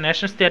ഫോർമേഷൻ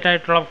നേഷൻ സ്റ്റേറ്റ്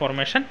ആയിട്ടുള്ള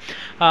ഫോർമേഷൻ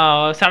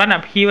സഡൻ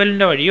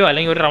അപ്ഹീവലിൻ്റെ വഴിയോ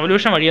അല്ലെങ്കിൽ ഒരു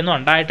റവല്യൂഷൻ വഴിയൊന്നും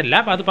ഉണ്ടായിട്ടില്ല.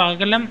 അപ്പോൾ അത്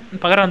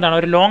പകരം എന്താണ്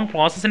ഒരു ലോങ്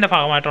പ്രോസസ്സിൻ്റെ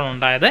ഭാഗമായിട്ടാണ്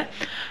ഉണ്ടായത്.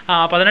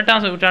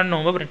 18ാം നൂറ്റാണ്ടിന്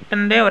മുമ്പ്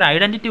ബ്രിട്ടൻ്റെ ഒരു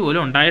ഐഡൻറ്റിറ്റി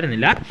പോലും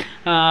ഉണ്ടായിരുന്നില്ല.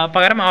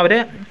 പകരം അവർ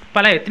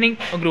പല എത്നിക്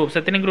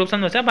ഗ്രൂപ്പ്സ്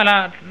എന്ന് വെച്ചാൽ പല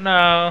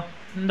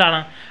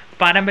എന്താണ്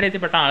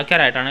പാരമ്പര്യത്തിൽപ്പെട്ട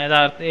ആൾക്കാരായിട്ടാണ്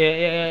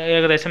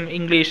ഏകദേശം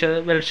ഇംഗ്ലീഷ്,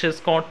 വെൽഷ്,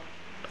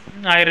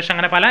 ഐറിഷ്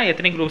അങ്ങനെ പല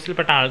എത്നിക്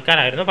ഗ്രൂപ്പ്സിൽപ്പെട്ട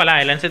ആൾക്കാരായിരുന്നു പല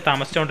ഐലൻഡ്സിൽ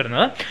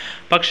താമസിച്ചുകൊണ്ടിരുന്നത്.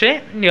 പക്ഷേ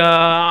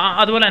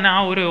അതുപോലെ തന്നെ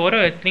ഓരോ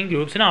എത്നിക്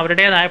ഗ്രൂപ്പ്സിനും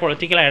അവരുടേതായ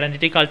പൊളിറ്റിക്കൽ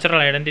ഐഡൻറ്റിറ്റി, കൾച്ചറൽ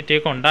ഐഡൻറ്റിറ്റി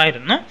ഒക്കെ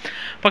ഉണ്ടായിരുന്നു.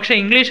 പക്ഷേ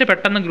ഇംഗ്ലീഷ്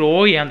പെട്ടെന്ന് ഗ്രോ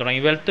ചെയ്യാൻ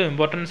തുടങ്ങി. വെൽത്തും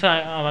ഇമ്പോർട്ടൻസ്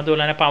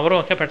അതുപോലെ തന്നെ പവറും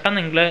ഒക്കെ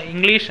പെട്ടെന്ന്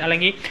ഇംഗ്ലീഷ്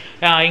അല്ലെങ്കിൽ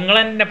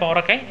ഇംഗ്ലണ്ടിൻ്റെ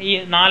പവറൊക്കെ ഈ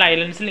 4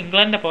 ഐലൻഡ്സിൽ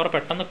ഇംഗ്ലണ്ടിൻ്റെ പവർ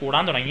പെട്ടെന്ന്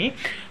കൂടാൻ തുടങ്ങി.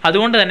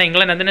 അതുകൊണ്ട് തന്നെ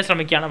ഇംഗ്ലണ്ട് എന്തിനെ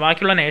ശ്രമിക്കുകയാണ്,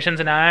 ബാക്കിയുള്ള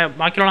നേഷൻസിനെ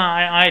ബാക്കിയുള്ള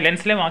ആ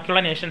ഐലൻഡ്സിലെ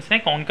ബാക്കിയുള്ള നേഷൻസിനെ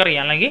കോൺക്കർ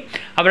ചെയ്യാൻ അല്ലെങ്കിൽ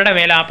അവരുടെ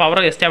മേലെ ആ പവർ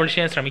എസ്റ്റാബ്ലിഷ്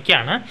ചെയ്യാൻ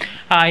ശ്രമിക്കുകയാണ്.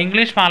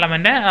 ഇംഗ്ലീഷ്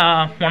പാർലമെൻറ്റ്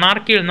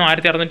മൊണാർക്കിയിൽ നിന്നും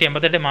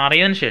 1688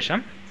 മാറിയതിന് ശേഷം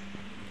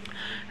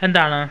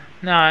എന്താണ്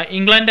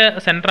ഇംഗ്ലണ്ട്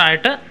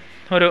സെൻറ്ററായിട്ട്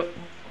ഒരു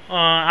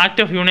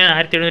ആക്ട് ഓഫ് യൂണിയൻ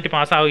 1700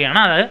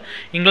 പാസ്സാവുകയാണ്. അത്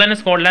ഇംഗ്ലണ്ടും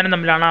സ്കോട്ട്ലാൻഡും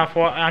തമ്മിലാണ്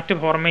ആക്ട്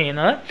ഫോം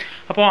ചെയ്യുന്നത്.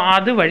 അപ്പോൾ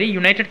അതുവഴി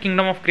United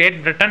kingdom of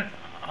great Britain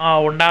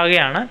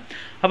ഉണ്ടാവുകയാണ്.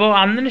 അപ്പോൾ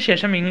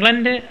അതിനുശേഷം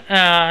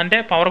ഇംഗ്ലണ്ടിൻ്റെ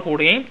പവർ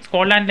കൂടുകയും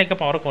സ്കോട്ട്ലാൻഡിലേക്ക്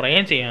പവർ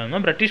കുറയുകയും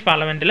ചെയ്യുന്നു. ബ്രിട്ടീഷ്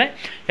പാർലമെൻറ്റിൽ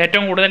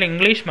ഏറ്റവും കൂടുതൽ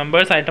ഇംഗ്ലീഷ്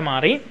മെമ്പേഴ്സായിട്ട്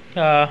മാറി.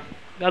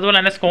 അതുപോലെ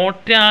തന്നെ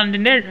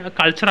സ്കോട്ട്ലാൻഡിൻ്റെ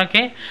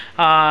കൾച്ചറൊക്കെ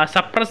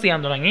സപ്രസ് ചെയ്യാൻ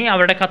തുടങ്ങി.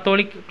 അവരുടെ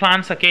കത്തോലിക്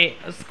ക്ലാൻസൊക്കെ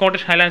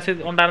സ്കോട്ടിഷ് ഹൈലാൻഡ്സിൽ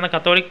ഉണ്ടായിരുന്ന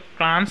കത്തോലിക്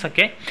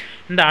ക്ലാൻസൊക്കെ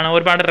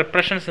ഒരുപാട്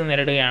റിപ്രഷൻസ്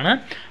നേരിടുകയാണ്.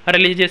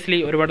 റിലീജിയസ്ലി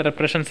ഒരുപാട്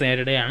റിപ്രഷൻസ്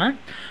നേരിടുകയാണ്.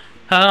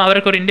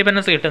 അവർക്കൊരു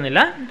ഇൻഡിപെൻഡൻസ് കിട്ടുന്നില്ല.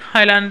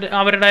 ഹൈലാൻഡ്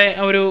അവരുടെ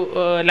ഒരു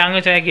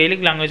ലാംഗ്വേജായ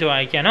ഗെയിലിക് ലാംഗ്വേജ്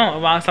വായിക്കാനോ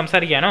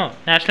സംസാരിക്കാനോ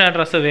നാഷണൽ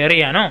ഡ്രസ്സ് വെയർ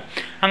ചെയ്യാനോ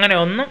അങ്ങനെ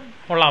ഒന്നും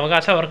ഉള്ള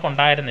അവകാശം അവർക്ക്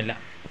ഉണ്ടായിരുന്നില്ല.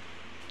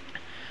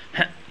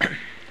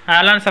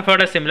 Ireland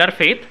suffered A similar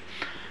faith.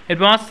 It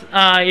was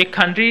a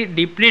country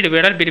deeply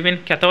divided between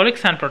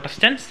Catholics and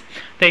Protestants.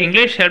 The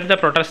English helped the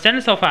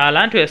Protestants of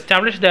Ireland to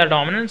establish their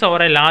dominance over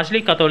a largely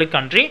Catholic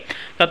country.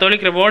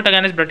 Catholic revolt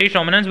against British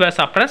dominance was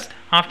suppressed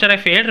after a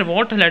failed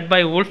revolt led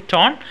by Wolfe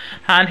Tone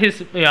and his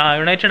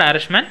United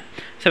Irishmen.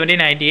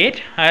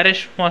 1798,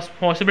 Irish was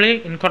possibly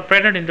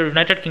incorporated into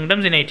United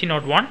Kingdoms in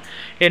 1801.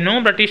 A new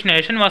British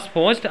nation was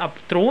forged up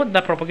through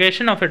the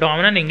propagation of a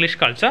dominant English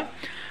culture.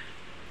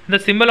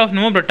 The symbol of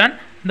New Britain,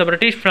 the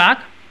British flag,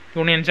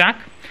 Union Jack,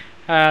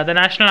 the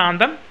national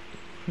anthem,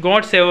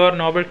 God Save Our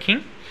Noble King,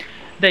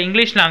 the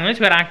English language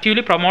were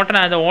actively promoted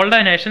and the older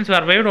nations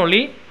were viewed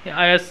only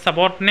as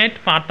subordinate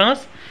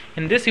partners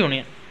in this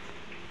union.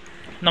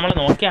 നമ്മൾ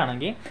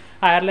നോക്കുകയാണെങ്കിൽ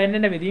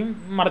അയർലൻഡിൻ്റെ വിധിയും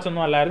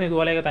മറിച്ചൊന്നും അല്ലായിരുന്നു,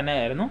 ഇതുപോലെയൊക്കെ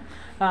തന്നെയായിരുന്നു.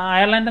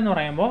 Ireland എന്ന്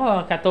പറയുമ്പോൾ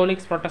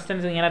Catholics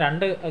Protestants ഇങ്ങനെ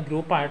 2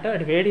 ഗ്രൂപ്പായിട്ട്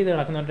ഡിവൈഡ് ചെയ്ത്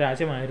കിടക്കുന്ന ഒരു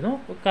രാജ്യമായിരുന്നു.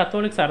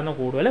 കത്തോലിക്സ് ആയിരുന്നു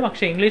കൂടുതൽ.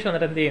 പക്ഷേ ഇംഗ്ലീഷ്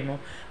വന്നിട്ട് എന്ത് ചെയ്യുന്നു,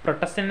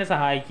 പ്രൊട്ടസ്റ്റൻറ്റിനെ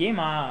സഹായിക്കുകയും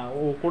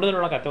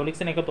കൂടുതലുള്ള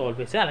കത്തോലിക്സിനെയൊക്കെ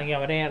തോൽപ്പിച്ച് അല്ലെങ്കിൽ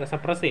അവരെ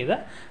സപ്രസ് ചെയ്ത്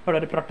അവിടെ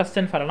ഒരു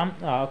പ്രൊട്ടസ്റ്റൻറ്റ് ഭരണം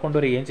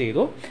കൊണ്ടുവരികയും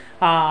ചെയ്തു.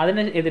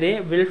 അതിനെതിരെ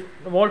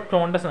വോൾഫ്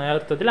ടോണിൻ്റെ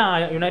നേതൃത്വത്തിൽ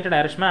യുണൈറ്റഡ്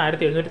ഐറിഷ്മാൻ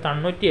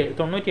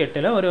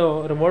 1798 ഒരു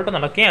റിവോൾട്ട്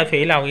നടക്കുകയും അത്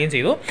ഫെയിലാവുകയും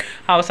ചെയ്തു.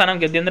 അവസാനം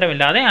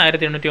ഗത്യന്തരമില്ലാതെ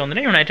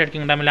 1801 യുണൈറ്റഡ്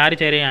കിങ്ഡമിൽ ആര്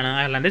ചേരുകയാണ്,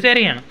 അയർലൻഡ്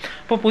ചേരുകയാണ്.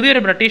 അപ്പോൾ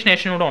പുതിയൊരു ബ്രിട്ടീഷ്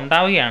നേഷനോട്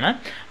ഉണ്ടാവുകയാണ്.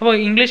 അപ്പോൾ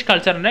ഇംഗ്ലീഷ്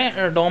കൾച്ചറിനെ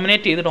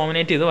ഡോമിനേറ്റ്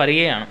ചെയ്ത്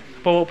വരികയാണ്.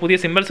 ഇപ്പോൾ പുതിയ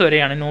സിമ്പിൾസ്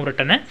വരികയാണ് ന്യൂ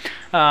ബ്രിട്ടന്.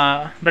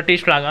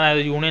 ബ്രിട്ടീഷ് ഫ്ലാഗ്,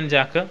 അതായത് union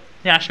Jack,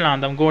 national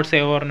anthem, God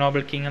save അവർ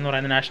നോബൽ കിങ് എന്ന്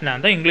പറയുന്ന നാഷണൽ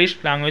ആന്തം, ഇംഗ്ലീഷ്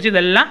ലാംഗ്വേജ്,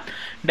 ഇതെല്ലാം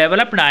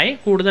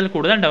കൂടുതൽ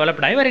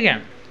ഡെവലപ്ഡായി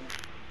വരികയാണ്.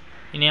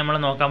 ഇനി നമ്മൾ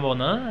നോക്കാൻ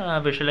പോകുന്നത്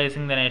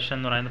വിഷ്വലൈസിങ് ദ നേഷൻ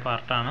എന്ന് പറയുന്ന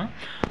പാർട്ടാണ്.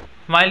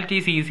 While it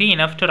is easy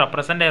enough to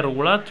represent a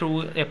ruler through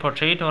a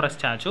portrait or a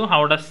statue,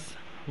 how does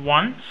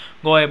one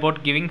go about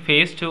giving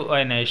face to a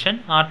nation?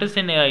 Artists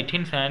in the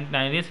 18th and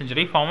 19th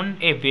century found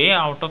a way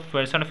out of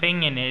personifying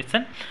a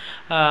nation.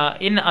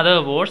 In other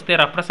words, they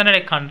represented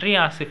a country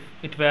as if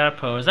it were a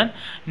person.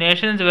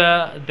 Nations were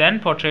then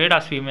portrayed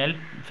as female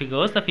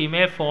figures, the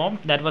female form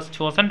that was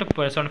chosen to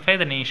personify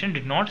the nation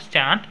did not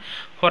stand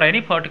for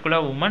any particular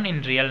woman in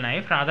real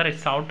life. Rather, it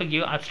sought to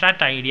give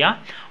abstract idea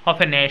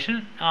of a nation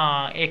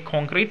a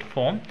concrete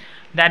form.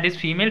 That is,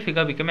 female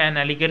figure became an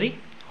allegory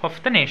of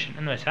the nation.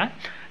 എന്ന് വെച്ചാൽ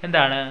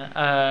എന്താണ്,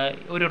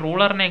 ഒരു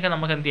റൂളറിനെയൊക്കെ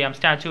നമുക്ക് എന്ത് ചെയ്യാം,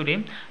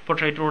 സ്റ്റാച്യൂടെയും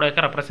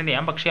പൊർട്രേറ്റിലൂടെയൊക്കെ represent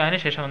ചെയ്യാം. പക്ഷേ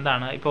അതിനുശേഷം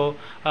എന്താണ്, ഇപ്പോൾ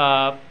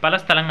പല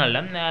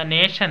സ്ഥലങ്ങളിലും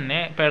നേഷനെ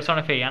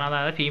പേഴ്സോണിഫൈ ചെയ്യാൻ,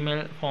 അതായത്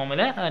ഫീമെയിൽ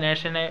ഫോമിൽ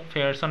നേഷനെ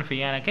പേഴ്സോണിഫൈ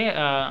ചെയ്യാനൊക്കെ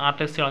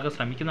ആർട്ടിസ്റ്റുകളൊക്കെ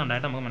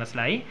ശ്രമിക്കുന്നുണ്ടായിട്ട് നമുക്ക്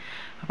മനസ്സിലായി.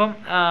 അപ്പം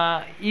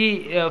ഈ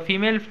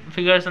ഫീമെയിൽ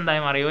ഫിഗേഴ്സ്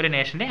എന്തായി മാറി, ഒരു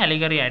നേഷൻ്റെ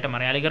അലിഗറി ആയിട്ട്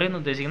മാറി. അലിഗറി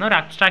എന്ന് ഉദ്ദേശിക്കുന്ന ഒരു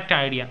അബ്സ്ട്രാക്റ്റ്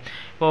ഐഡിയ.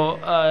 ഇപ്പോൾ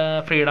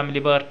ഫ്രീഡം,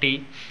 ലിബർട്ടി,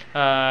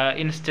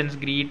 ഇൻസ്റ്റൻസ്,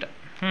 ഗ്രീഡ്,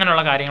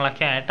 അങ്ങനെയുള്ള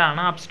കാര്യങ്ങളൊക്കെ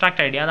ആയിട്ടാണ്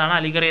അബ്സ്ട്രാക്റ്റ് ഐഡിയ, അതാണ്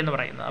അലിഗറി എന്ന്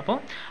പറയുന്നത്. അപ്പോൾ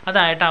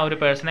അതായിട്ട് ആ ഒരു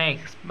പേഴ്സണെ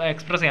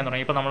എക്സ്പ്രസ് ചെയ്യാൻ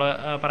തുടങ്ങി. ഇപ്പോൾ നമ്മൾ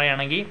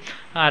പറയുകയാണെങ്കിൽ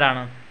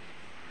ആരാണ്,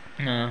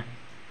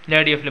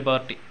 lady of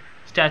liberty,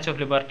 statue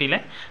of ലിബർട്ടിയിലെ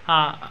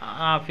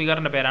ആ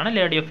ഫിഗറിൻ്റെ പേരാണ്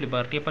ലേഡി ഓഫ്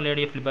ലിബർട്ടി. അപ്പോൾ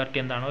ലേഡി ഓഫ് ലിബർട്ടി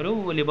എന്താണ്, ഒരു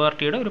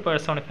ലിബർട്ടിയുടെ ഒരു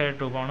പേഴ്സോണിഫൈഡ്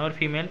രൂപമാണ്, ഒരു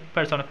ഫീമെയിൽ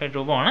പേഴ്സോണിഫൈഡ്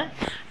രൂപമാണ്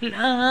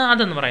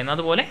അതെന്ന് പറയുന്നത്.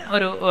 അതുപോലെ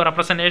ഒരു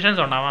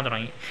റെപ്രസെൻറ്റേഷൻസ് ഉണ്ടാവാൻ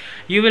തുടങ്ങി.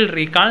 You will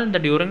recall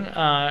during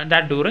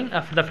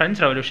the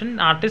French revolution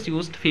artist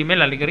used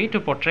female allegory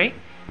to portray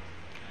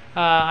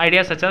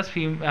ideas such as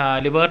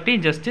liberty,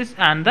 justice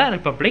and the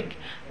republic.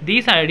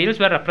 These ideals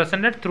were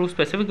represented through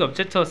specific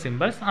objects or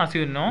symbols. As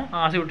you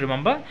would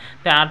remember,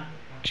 the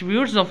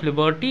attributes of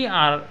liberty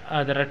are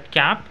the red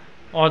cap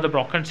or the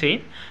broken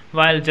chain,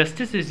 while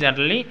justice is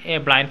generally a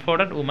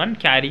blindfolded woman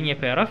carrying a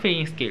pair of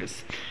weighing scales.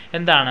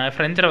 എന്താണ്,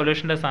 French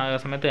റവല്യൂഷൻ്റെ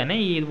സമയത്ത് തന്നെ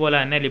ഈ ഇതുപോലെ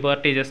തന്നെ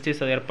liberty,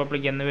 justice,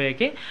 republic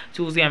എന്നിവയൊക്കെ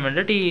choose ചെയ്യാൻ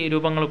വേണ്ടിയിട്ട് ഈ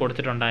രൂപങ്ങൾ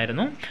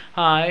കൊടുത്തിട്ടുണ്ടായിരുന്നു.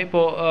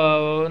 ഇപ്പോൾ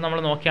നമ്മൾ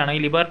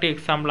നോക്കുകയാണെങ്കിൽ ലിബർട്ടി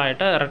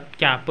എക്സാമ്പിളായിട്ട് റെഡ്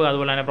ക്യാപ്പ്,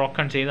 അതുപോലെ തന്നെ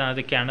ബ്രോക്കൺ ചെയ്ത്,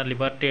 അതൊക്കെയാണ്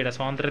ലിബർട്ടിയുടെ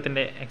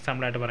സ്വാതന്ത്ര്യത്തിൻ്റെ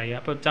എക്സാമ്പിളായിട്ട്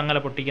പറയുക. അപ്പോൾ ചങ്ങല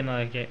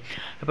പൊട്ടിക്കുന്നതൊക്കെ.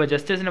 ഇപ്പോൾ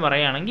ജസ്റ്റിസിന്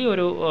പറയുകയാണെങ്കിൽ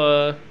ഒരു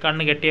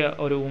കണ്ണ് കെട്ടിയ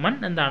ഒരു വുമൺ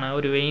എന്താണ്,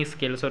 ഒരു വെയിങ്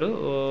സ്കെയിൽസ്, ഒരു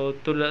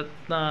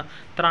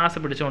തുലാസ്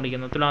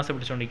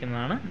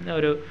പിടിച്ചുകൊണ്ടിരിക്കുന്നതാണ്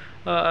ഒരു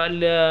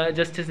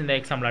ജസ്റ്റിസിൻ്റെ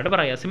എക്സാമ്പിളായിട്ട്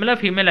പറയുക. Similar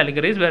female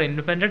അലിഗറീസ് were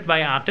independent by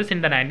artist in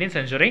the 19th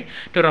century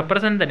to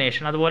represent the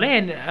nation. അതുപോലെ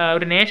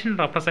ഒരു നേഷൻ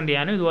റെപ്രസെൻറ്റ്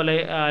ചെയ്യാനും ഇതുപോലെ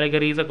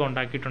അലിഗറീസ് ഒക്കെ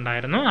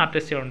ഉണ്ടാക്കിയിട്ടുണ്ടായിരുന്നു,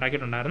 ആർട്ടിസ്റ്റുകൾ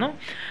ഉണ്ടാക്കിയിട്ടുണ്ടായിരുന്നു.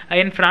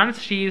 In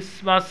France she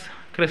was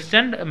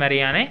Christian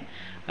മരിയാനെ,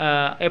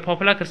 A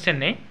popular Christian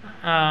name,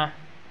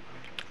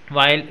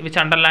 which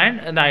underlined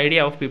the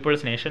idea of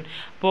people's nation.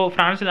 ഇപ്പോൾ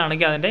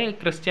ഫ്രാൻസിലാണെങ്കിൽ അതിൻ്റെ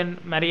Christian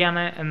Mariana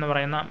എന്ന്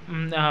പറയുന്ന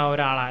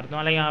ഒരാളായിരുന്നു,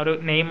 അല്ലെങ്കിൽ ആ ഒരു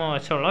നെയിമോ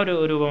വെച്ചുള്ള ഒരു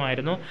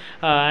രൂപമായിരുന്നു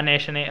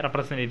നേഷനെ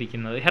റെപ്രസെൻ്റ്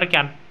ചെയ്തിരിക്കുന്നത്. Her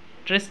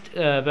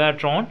characteristics were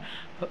drawn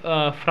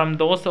from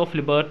those of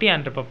liberty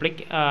and republic.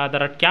 The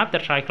red cap,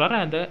 the tricolor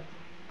and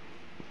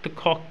the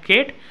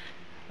cockade.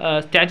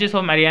 Statues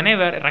of Marianne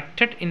were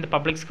erected in the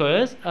public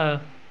squares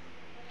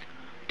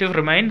to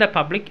remind the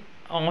public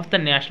of the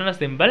national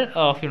symbol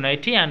of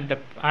unity and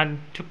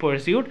to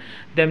pursue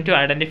them to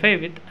identify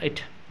with it.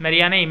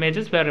 Mariana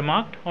images were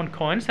remarked on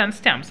coins and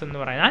stamps എന്ന്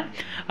പറഞ്ഞാൽ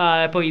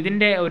ഇപ്പോൾ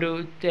ഇതിൻ്റെ ഒരു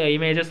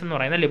images എന്ന്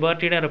പറയുന്നത്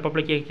ലിബർട്ടിയുടെ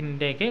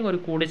റിപ്പബ്ലിക്കിൻ്റെയൊക്കെ ഒരു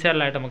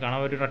കൂടിച്ചേരലായിട്ട് നമുക്ക്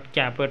കാണാം. ഒരു റെഡ്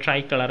ക്യാപ്പ്, ട്രൈ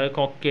കളർ,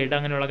 കോക്കേഡ്,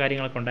 അങ്ങനെയുള്ള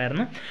കാര്യങ്ങളൊക്കെ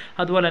ഉണ്ടായിരുന്നു.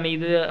 അതുപോലെ തന്നെ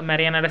ഇത്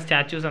മരിയാനയുടെ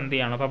സ്റ്റാച്യൂസ് എന്ത്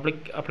ചെയ്യാണ്,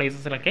 പബ്ലിക്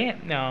പ്ലേസസിലൊക്കെ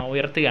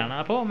ഉയർത്തുകയാണ്.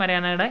 അപ്പോൾ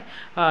മരിയാനയുടെ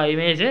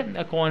ഇമേജ്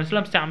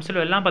കോയിൻസിലും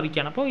സ്റ്റാമ്പ്സിലും എല്ലാം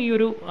പതിക്കുകയാണ്. അപ്പോൾ ഈ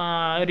ഒരു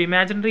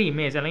ഇമാജിനറി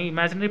ഇമേജ് അല്ലെങ്കിൽ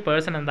ഇമാജിനറി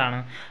പേഴ്സൺ എന്താണ്,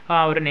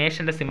 ഒരു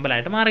നേഷൻ്റെ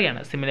സിമ്പിളായിട്ട്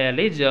മാറുകയാണ്.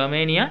 Similarly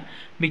ജർമേനിയ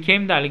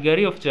became the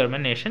allegory of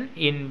German nation.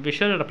 In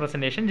visual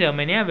representation,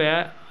 Germany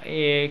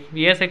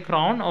wears a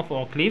crown of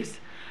oak leaves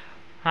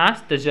as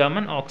the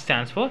German oak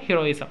stands for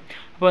heroism.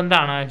 അപ്പോൾ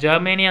എന്താണ്,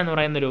 ജർമ്മേനിയ എന്ന്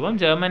പറയുന്ന രൂപം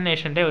ജർമ്മൻ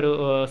നേഷൻ്റെ ഒരു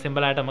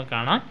സിമ്പിളായിട്ട് നമുക്ക്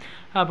കാണാം.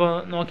 അപ്പോൾ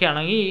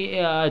നോക്കുകയാണെങ്കിൽ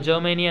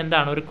ജർമ്മനി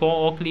എന്താണ്, ഒരു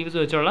ഓക്ക് ലീവ്സ്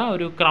വെച്ചുള്ള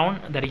ഒരു ക്രൗൺ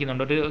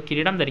ധരിക്കുന്നുണ്ട്, ഒരു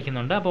കിരീടം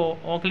ധരിക്കുന്നുണ്ട്. അപ്പോൾ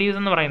ഓക്ക് ലീവ്സ്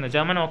എന്ന് പറയുന്നത്,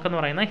 ജർമ്മൻ ഓക്ക് എന്ന്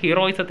പറയുന്ന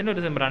ഹീറോയിസത്തിൻ്റെ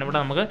ഒരു സിമ്പിളാണ്.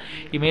 ഇവിടെ നമുക്ക്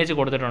ഇമേജ്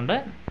കൊടുത്തിട്ടുണ്ട്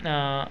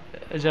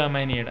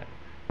ജർമ്മനിയുടെ.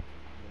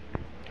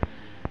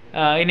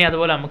 ഇനി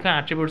അതുപോലെ നമുക്ക്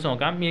ആട്രിബ്യൂട്ട്സ്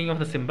നോക്കാം. Meaning of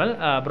the simple,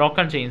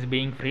 broken chains,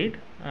 being freed,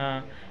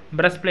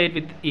 breast plate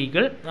with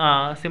eagle,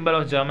 simple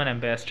of German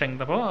Empire,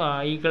 strength. അപ്പോൾ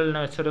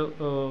ഈഗിളിനെ വെച്ചൊരു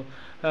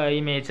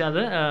ഇമേജ്,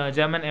 അത്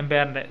ജർമ്മൻ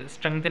എംപയറിൻ്റെ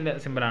സ്ട്രെങ്ത്തിൻ്റെ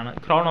സിമ്പിളാണ്.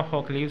 Crown of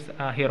oak leaves,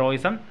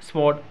 heroism.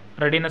 Sword,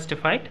 readiness to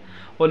fight.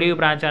 Olive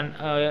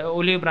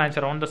branch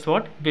around the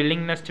sword,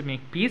 willingness to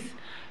make peace.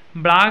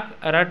 Black,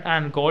 red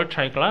and gold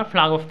tricolor,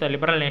 flag of the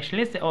liberal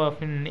nationalists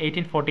of in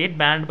 1848,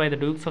 banned by the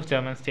dukes of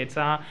German states.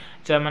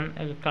 German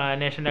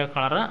national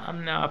colour,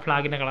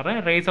 ഫ്ലാഗിൻ്റെ colour.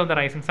 Raise of the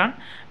rising sun,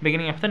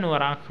 beginning of the new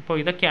എറ. അപ്പോൾ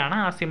ഇതൊക്കെയാണ്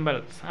ആ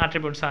symbols,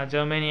 attributes, ആ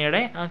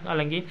ജർമ്മനിയുടെ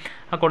അല്ലെങ്കിൽ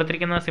ആ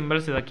കൊടുത്തിരിക്കുന്ന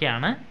symbols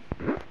ഇതൊക്കെയാണ്.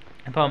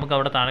 അപ്പോൾ നമുക്ക്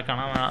അവിടെ താഴെ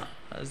കാണാം ആ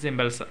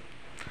സിമ്പിൾസ്.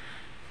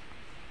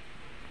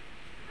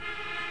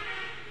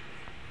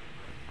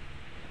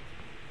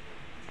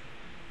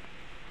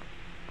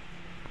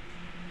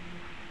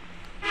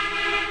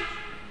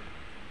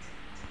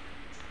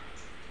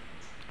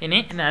 ഇനി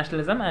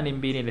nationalism and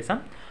imperialism.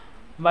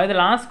 By the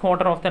last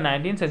quarter of the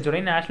 19th century,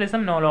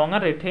 nationalism no longer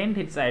retained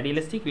its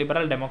idealistic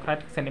liberal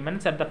democratic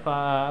sentiments of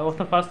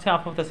the first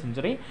half of the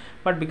century,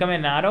 but became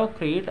a narrow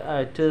creed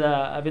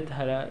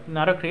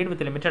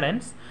with limited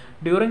ends.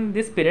 During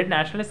this period,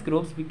 nationalist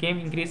groups became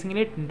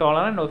increasingly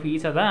intolerant of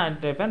each other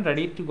and even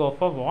ready to go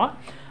for war.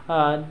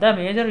 The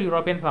major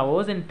European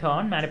powers in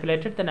turn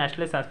manipulated the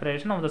nationalist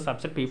aspiration of the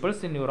subset peoples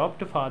in Europe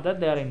to further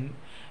their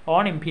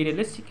on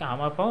ഇമ്പീരിയലിസ്റ്റിക് ആം.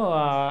 അപ്പോൾ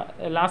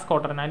last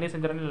quarter 19th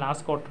സെഞ്ചുറിയുടെ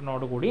last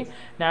ക്വാർട്ടറിനോട് കൂടി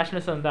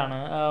nationalism എന്താണ്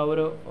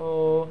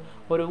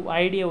ഒരു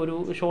idea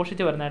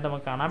ശോഷിച്ച് വരുന്നതായിട്ട്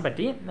നമുക്ക് കാണാൻ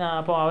പറ്റി.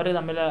 അപ്പോൾ അവർ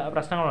തമ്മിൽ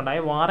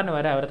പ്രശ്നങ്ങളുണ്ടായി, വാറിന്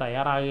വരെ അവർ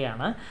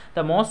തയ്യാറാകുകയാണ്.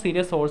 The most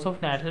serious source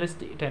of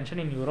nationalist tension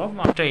in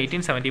Europe after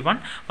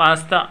 1871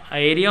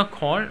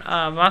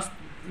 was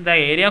the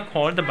area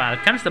called the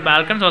Balkans. The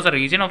Balkans was a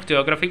region of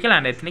geographical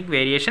and ethnic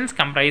variations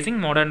comprising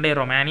modern-day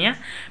Romania,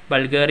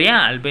 Bulgaria,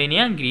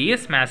 Albania,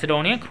 Greece,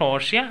 Macedonia,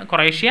 Croatia,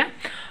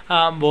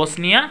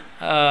 Bosnia,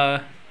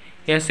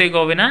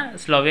 Herzegovina,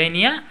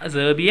 Slovenia,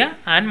 Serbia,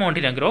 and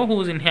Montenegro,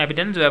 whose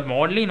inhabitants were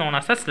broadly known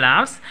as the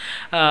Slavs.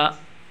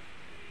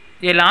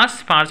 A large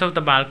part of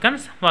the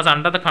Balkans was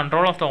under the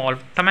control of the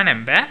Ottoman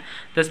Empire.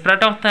 The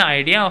spread of the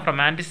idea of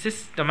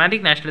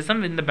romantic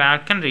nationalism in the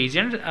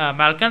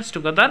Balkans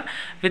together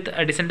with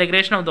a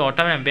disintegration of the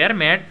Ottoman Empire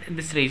made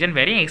this region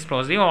very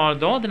explosive.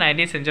 Although the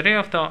 19th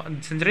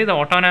century, the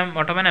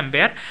Ottoman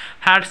Empire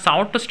had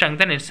sought to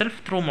strengthen itself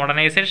through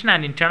modernization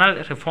and internal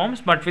reforms,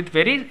 but with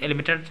very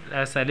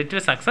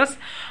little success.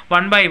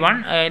 One by one,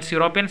 its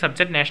European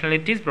subject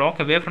nationalities broke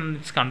away from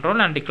its control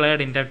and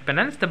declared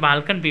independence. The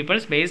Balkan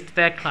peoples based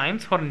their claims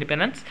for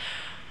independence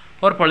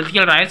or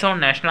political rights on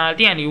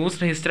nationality and used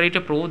history to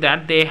prove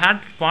that they had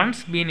once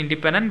been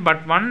independent but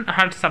one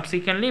had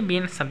subsequently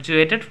been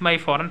subjugated by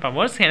foreign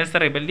powers. Hence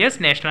the rebellious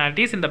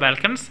nationalities in the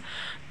Balkans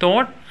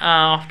thought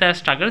of their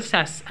struggles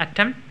as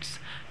attempts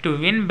to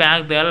win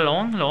back their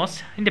long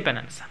lost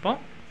independence. അപ്പോൾ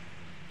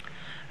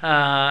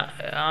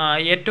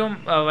ഏറ്റവും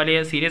വലിയ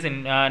serious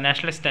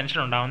nationalist tension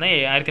ഉണ്ടാകുന്ന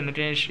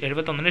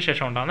 1871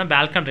 ശേഷം ഉണ്ടാകുന്ന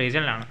Balkan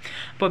റീജിയനിലാണ്.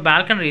 അപ്പോൾ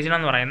Balkan region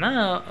എന്ന് പറയുന്ന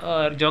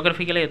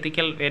geographically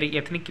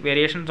ethnic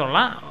variations ഉള്ള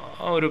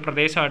ഒരു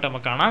പ്രദേശമായിട്ട്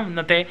നമുക്ക് കാണാം.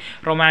 ഇന്നത്തെ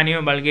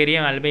റൊമാനിയയും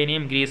ബൾഗേറിയയും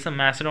അൽബേനിയയും ഗ്രീസും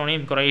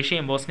മാസിഡോണിയയും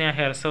ക്രൊയേഷ്യയും ബോസ്നിയ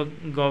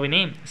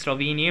ഹെർസഗോവിനയും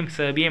സ്ലൊവീനിയയും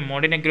സെർബിയയും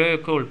മോണ്ടിനെഗ്രോയും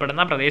ഒക്കെ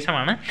ഉൾപ്പെടുന്ന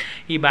പ്രദേശമാണ്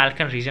ഈ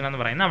ബാൽക്കൺ റീജിയൻ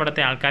എന്ന് പറയുന്നത്.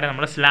 അവിടുത്തെ ആൾക്കാരെ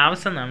നമ്മൾ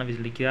സ്ലാവ്സ് എന്നാണ്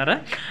വിളിക്കാറ്.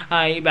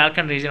 ഈ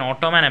ബാൽക്കൺ റീജിയൻ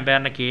ഓട്ടോമൻ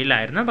എംപയറിൻ്റെ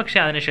കീഴിലായിരുന്നു. പക്ഷേ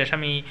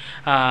അതിനുശേഷം ഈ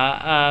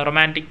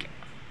റൊമാൻറ്റിക്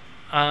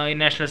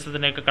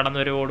നാഷണലിസത്തിലേക്ക്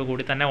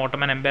കടന്നുവരവോടുകൂടി തന്നെ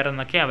ഓട്ടോമൻ എംപയർ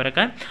എന്നൊക്കെ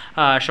അവർക്ക്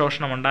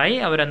ശോഷണമുണ്ടായി.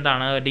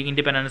 അവരെന്താണ്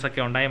ഇൻഡിപെൻഡൻസ്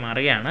ഒക്കെ ഉണ്ടായി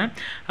മാറുകയാണ്.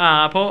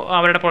 അപ്പോൾ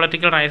അവരുടെ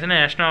പൊളിറ്റിക്കൽ റൈറ്റ്സിനും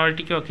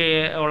നാഷണാലിറ്റിക്കും ഒക്കെ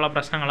ഉള്ള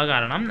പ്രശ്നങ്ങൾ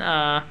കാരണം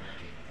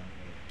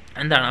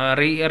എന്താണ്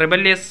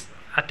റിബല്യസ്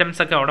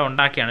അറ്റംപ്റ്റ്സ് ഒക്കെ അവിടെ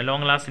ഉണ്ടാക്കിയാണ്.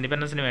 ലോങ് ലാസ്റ്റ്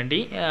ഇൻഡിപെൻഡൻസിന്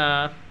വേണ്ടി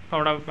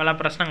അവിടെ പല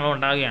പ്രശ്നങ്ങളും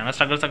ഉണ്ടാകുകയാണ്,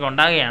 സ്ട്രഗിൾസ് ഒക്കെ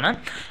ഉണ്ടാകുകയാണ്.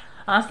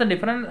 As the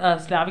different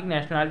Slavic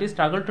nationalities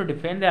struggled to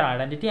defend their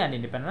identity and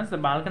independence, the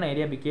Balkan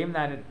area became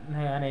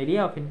an area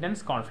of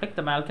intense conflict.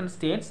 The Balkan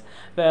states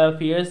were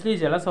fiercely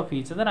jealous of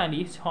each other and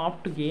each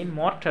hoped to gain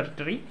more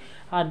territory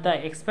at the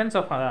expense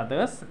of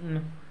others.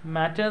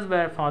 Matters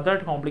were further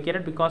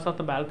complicated because of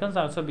the Balkans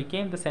also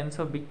became the sense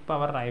of big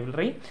power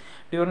rivalry.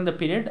 During the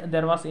period,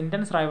 there was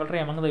intense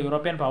rivalry among the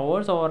European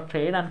powers over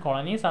trade and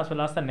colonies as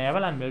well as the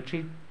naval and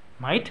military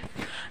might.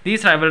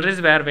 These rivalries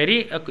were very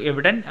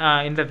evident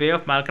in the way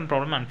of Balkan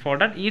problem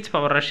unfolded. Each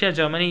power, Russia,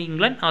 Germany,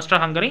 England,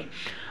 Austro-Hungary,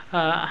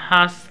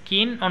 has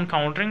keen on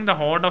countering the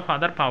horde of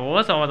other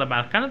powers over the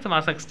Balkans,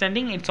 was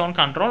extending its own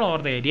control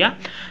over the area.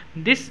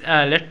 This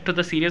led to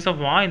the series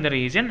of war in the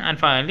region and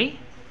finally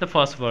the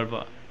First World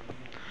War.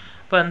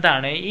 അപ്പോൾ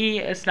എന്താണ് ഈ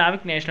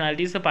Slavic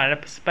nationalities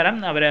പരസ്പരം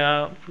അവർ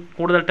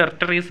കൂടുതൽ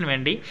ടെറിട്ടറീസിന്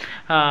വേണ്ടി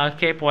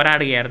ഒക്കെ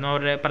പോരാടുകയായിരുന്നു.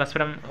 അവർ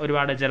പരസ്പരം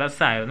ഒരുപാട്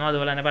jealous ആയിരുന്നു.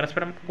 അതുപോലെ തന്നെ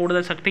പരസ്പരം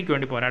കൂടുതൽ ശക്തിക്ക്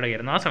വേണ്ടി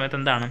പോരാടുകയായിരുന്നു. ആ സമയത്ത്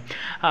എന്താണ്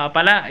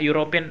പല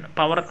European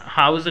power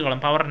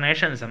ഹൗസുകളും power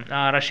നേഷൻസും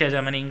Russia,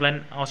 Germany,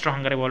 England, Austro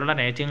Hungary പോലുള്ള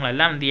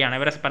രാജ്യങ്ങളെല്ലാം എന്ത്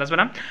ചെയ്യാണ് ഇവരെ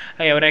പരസ്പരം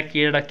ഇവരെ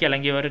കീഴടക്കി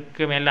അല്ലെങ്കിൽ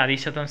ഇവർക്ക് മേലെ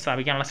അധീശത്വം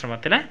സ്ഥാപിക്കാനുള്ള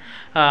ശ്രമത്തിൽ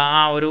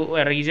ആ ഒരു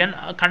റീജിയൻ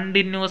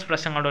കണ്ടിന്യൂസ്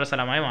പ്രശ്നങ്ങളുടെ ഒരു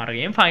സ്ഥലമായി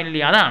മാറുകയും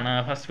ഫൈനലി അതാണ്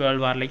ഫസ്റ്റ്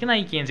വേൾഡ് വാറിലേക്ക്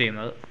നയിക്കുകയും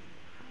ചെയ്യുന്നത്.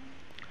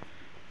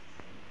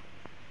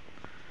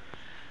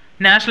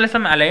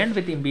 Nationalism allied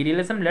with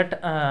imperialism led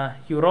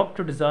Europe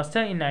to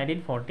disaster in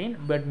 1914,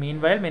 but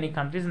meanwhile many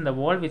countries in the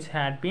world which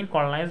had been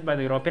colonized by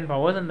the European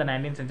powers in the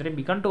 19th century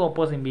began to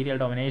oppose imperial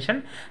domination.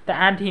 The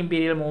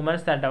anti-imperial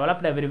movements that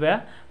developed everywhere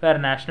were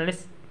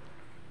nationalist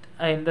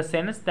in the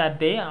sense that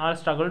they all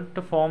struggled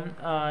to form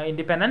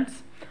independent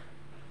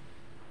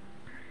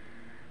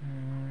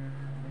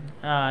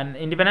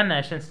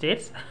national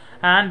states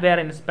and were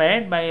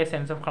inspired by a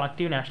sense of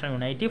collective national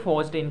unity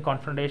forged in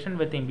confrontation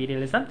with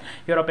imperialism.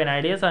 European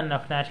ideas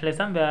of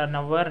nationalism were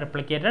never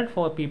replicated,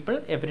 for people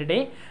every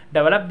day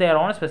developed their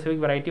own specific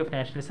variety of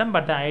nationalism,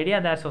 but the idea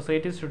that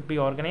societies should be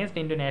organized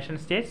into nation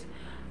states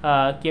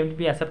came to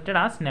be accepted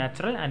as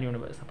natural and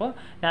universal. അപ്പോൾ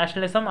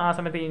nationalism ആ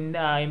സമയത്ത്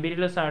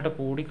ഇമ്പീരിയലിസമായിട്ട്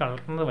കൂടി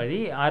കലർത്തുന്നത് വഴി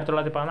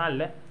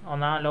 1914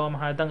 ഒന്നാം ലോക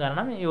മഹായുദ്ധം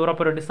കാരണം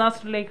Europe ഒരു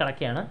ഡിസാസ്റ്ററിലേക്ക്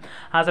കടക്കുകയാണ്.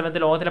 ആ സമയത്ത്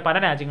ലോകത്തിലെ പല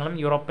രാജ്യങ്ങളും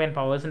യൂറോപ്യൻ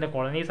പവേഴ്സിൻ്റെ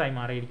കോളനീസായി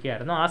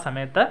മാറിയിരിക്കുകയായിരുന്നു. ആ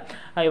സമയത്ത്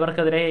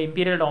ഇവർക്കെതിരെ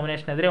ഇമ്പീരിയൽ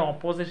ഡോമിനേഷനെതിരെ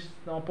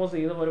ഓപ്പോസ്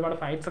ചെയ്ത് ഒരുപാട്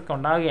ഫൈറ്റ്സ് ഒക്കെ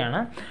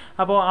ഉണ്ടാകുകയാണ്.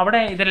 അപ്പോൾ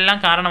അവിടെ ഇതെല്ലാം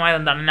കാരണമായത്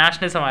എന്താണ്?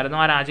 നാഷണലിസം ആയിരുന്നു.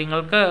 ആ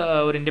രാജ്യങ്ങൾക്ക്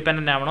ഒരു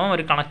ഇൻഡിപെൻഡൻ്റ് ആവണം,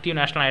 ഒരു കണക്റ്റീവ്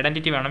നാഷണൽ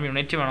ഐഡൻറ്റിറ്റി വേണം,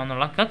 യൂണിറ്റി വേണം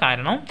എന്നുള്ളതൊക്കെ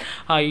കാരണം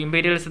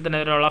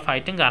ഇമ്പീരിയലിസത്തിനെതിരെയുള്ള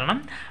ഫൈറ്റും കാരണം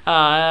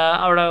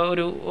അവിടെ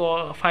ഒരു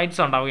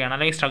ഫൈറ്റ്സ് ഉണ്ടാവുകയാണ്,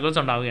 അല്ലെങ്കിൽ സ്ട്രഗിൾസ്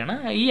ഉണ്ടാവുകയാണ്.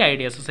 ഈ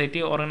idea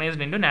society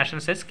organised in to nation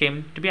States came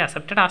to be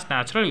accepted as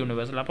natural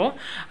universal. അപ്പോൾ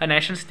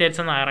നാഷൻ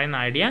സ്റ്റേറ്റ്സ് എന്ന് പറയുന്ന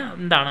ഐഡിയ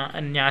എന്താണ്,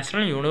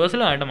 നാച്ചുറൽ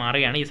യൂണിവേഴ്സലായിട്ട്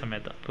മാറുകയാണ് ഈ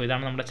സമയത്ത്. അപ്പോൾ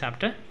ഇതാണ് നമ്മുടെ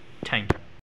ചാപ്റ്റർ. Thank you.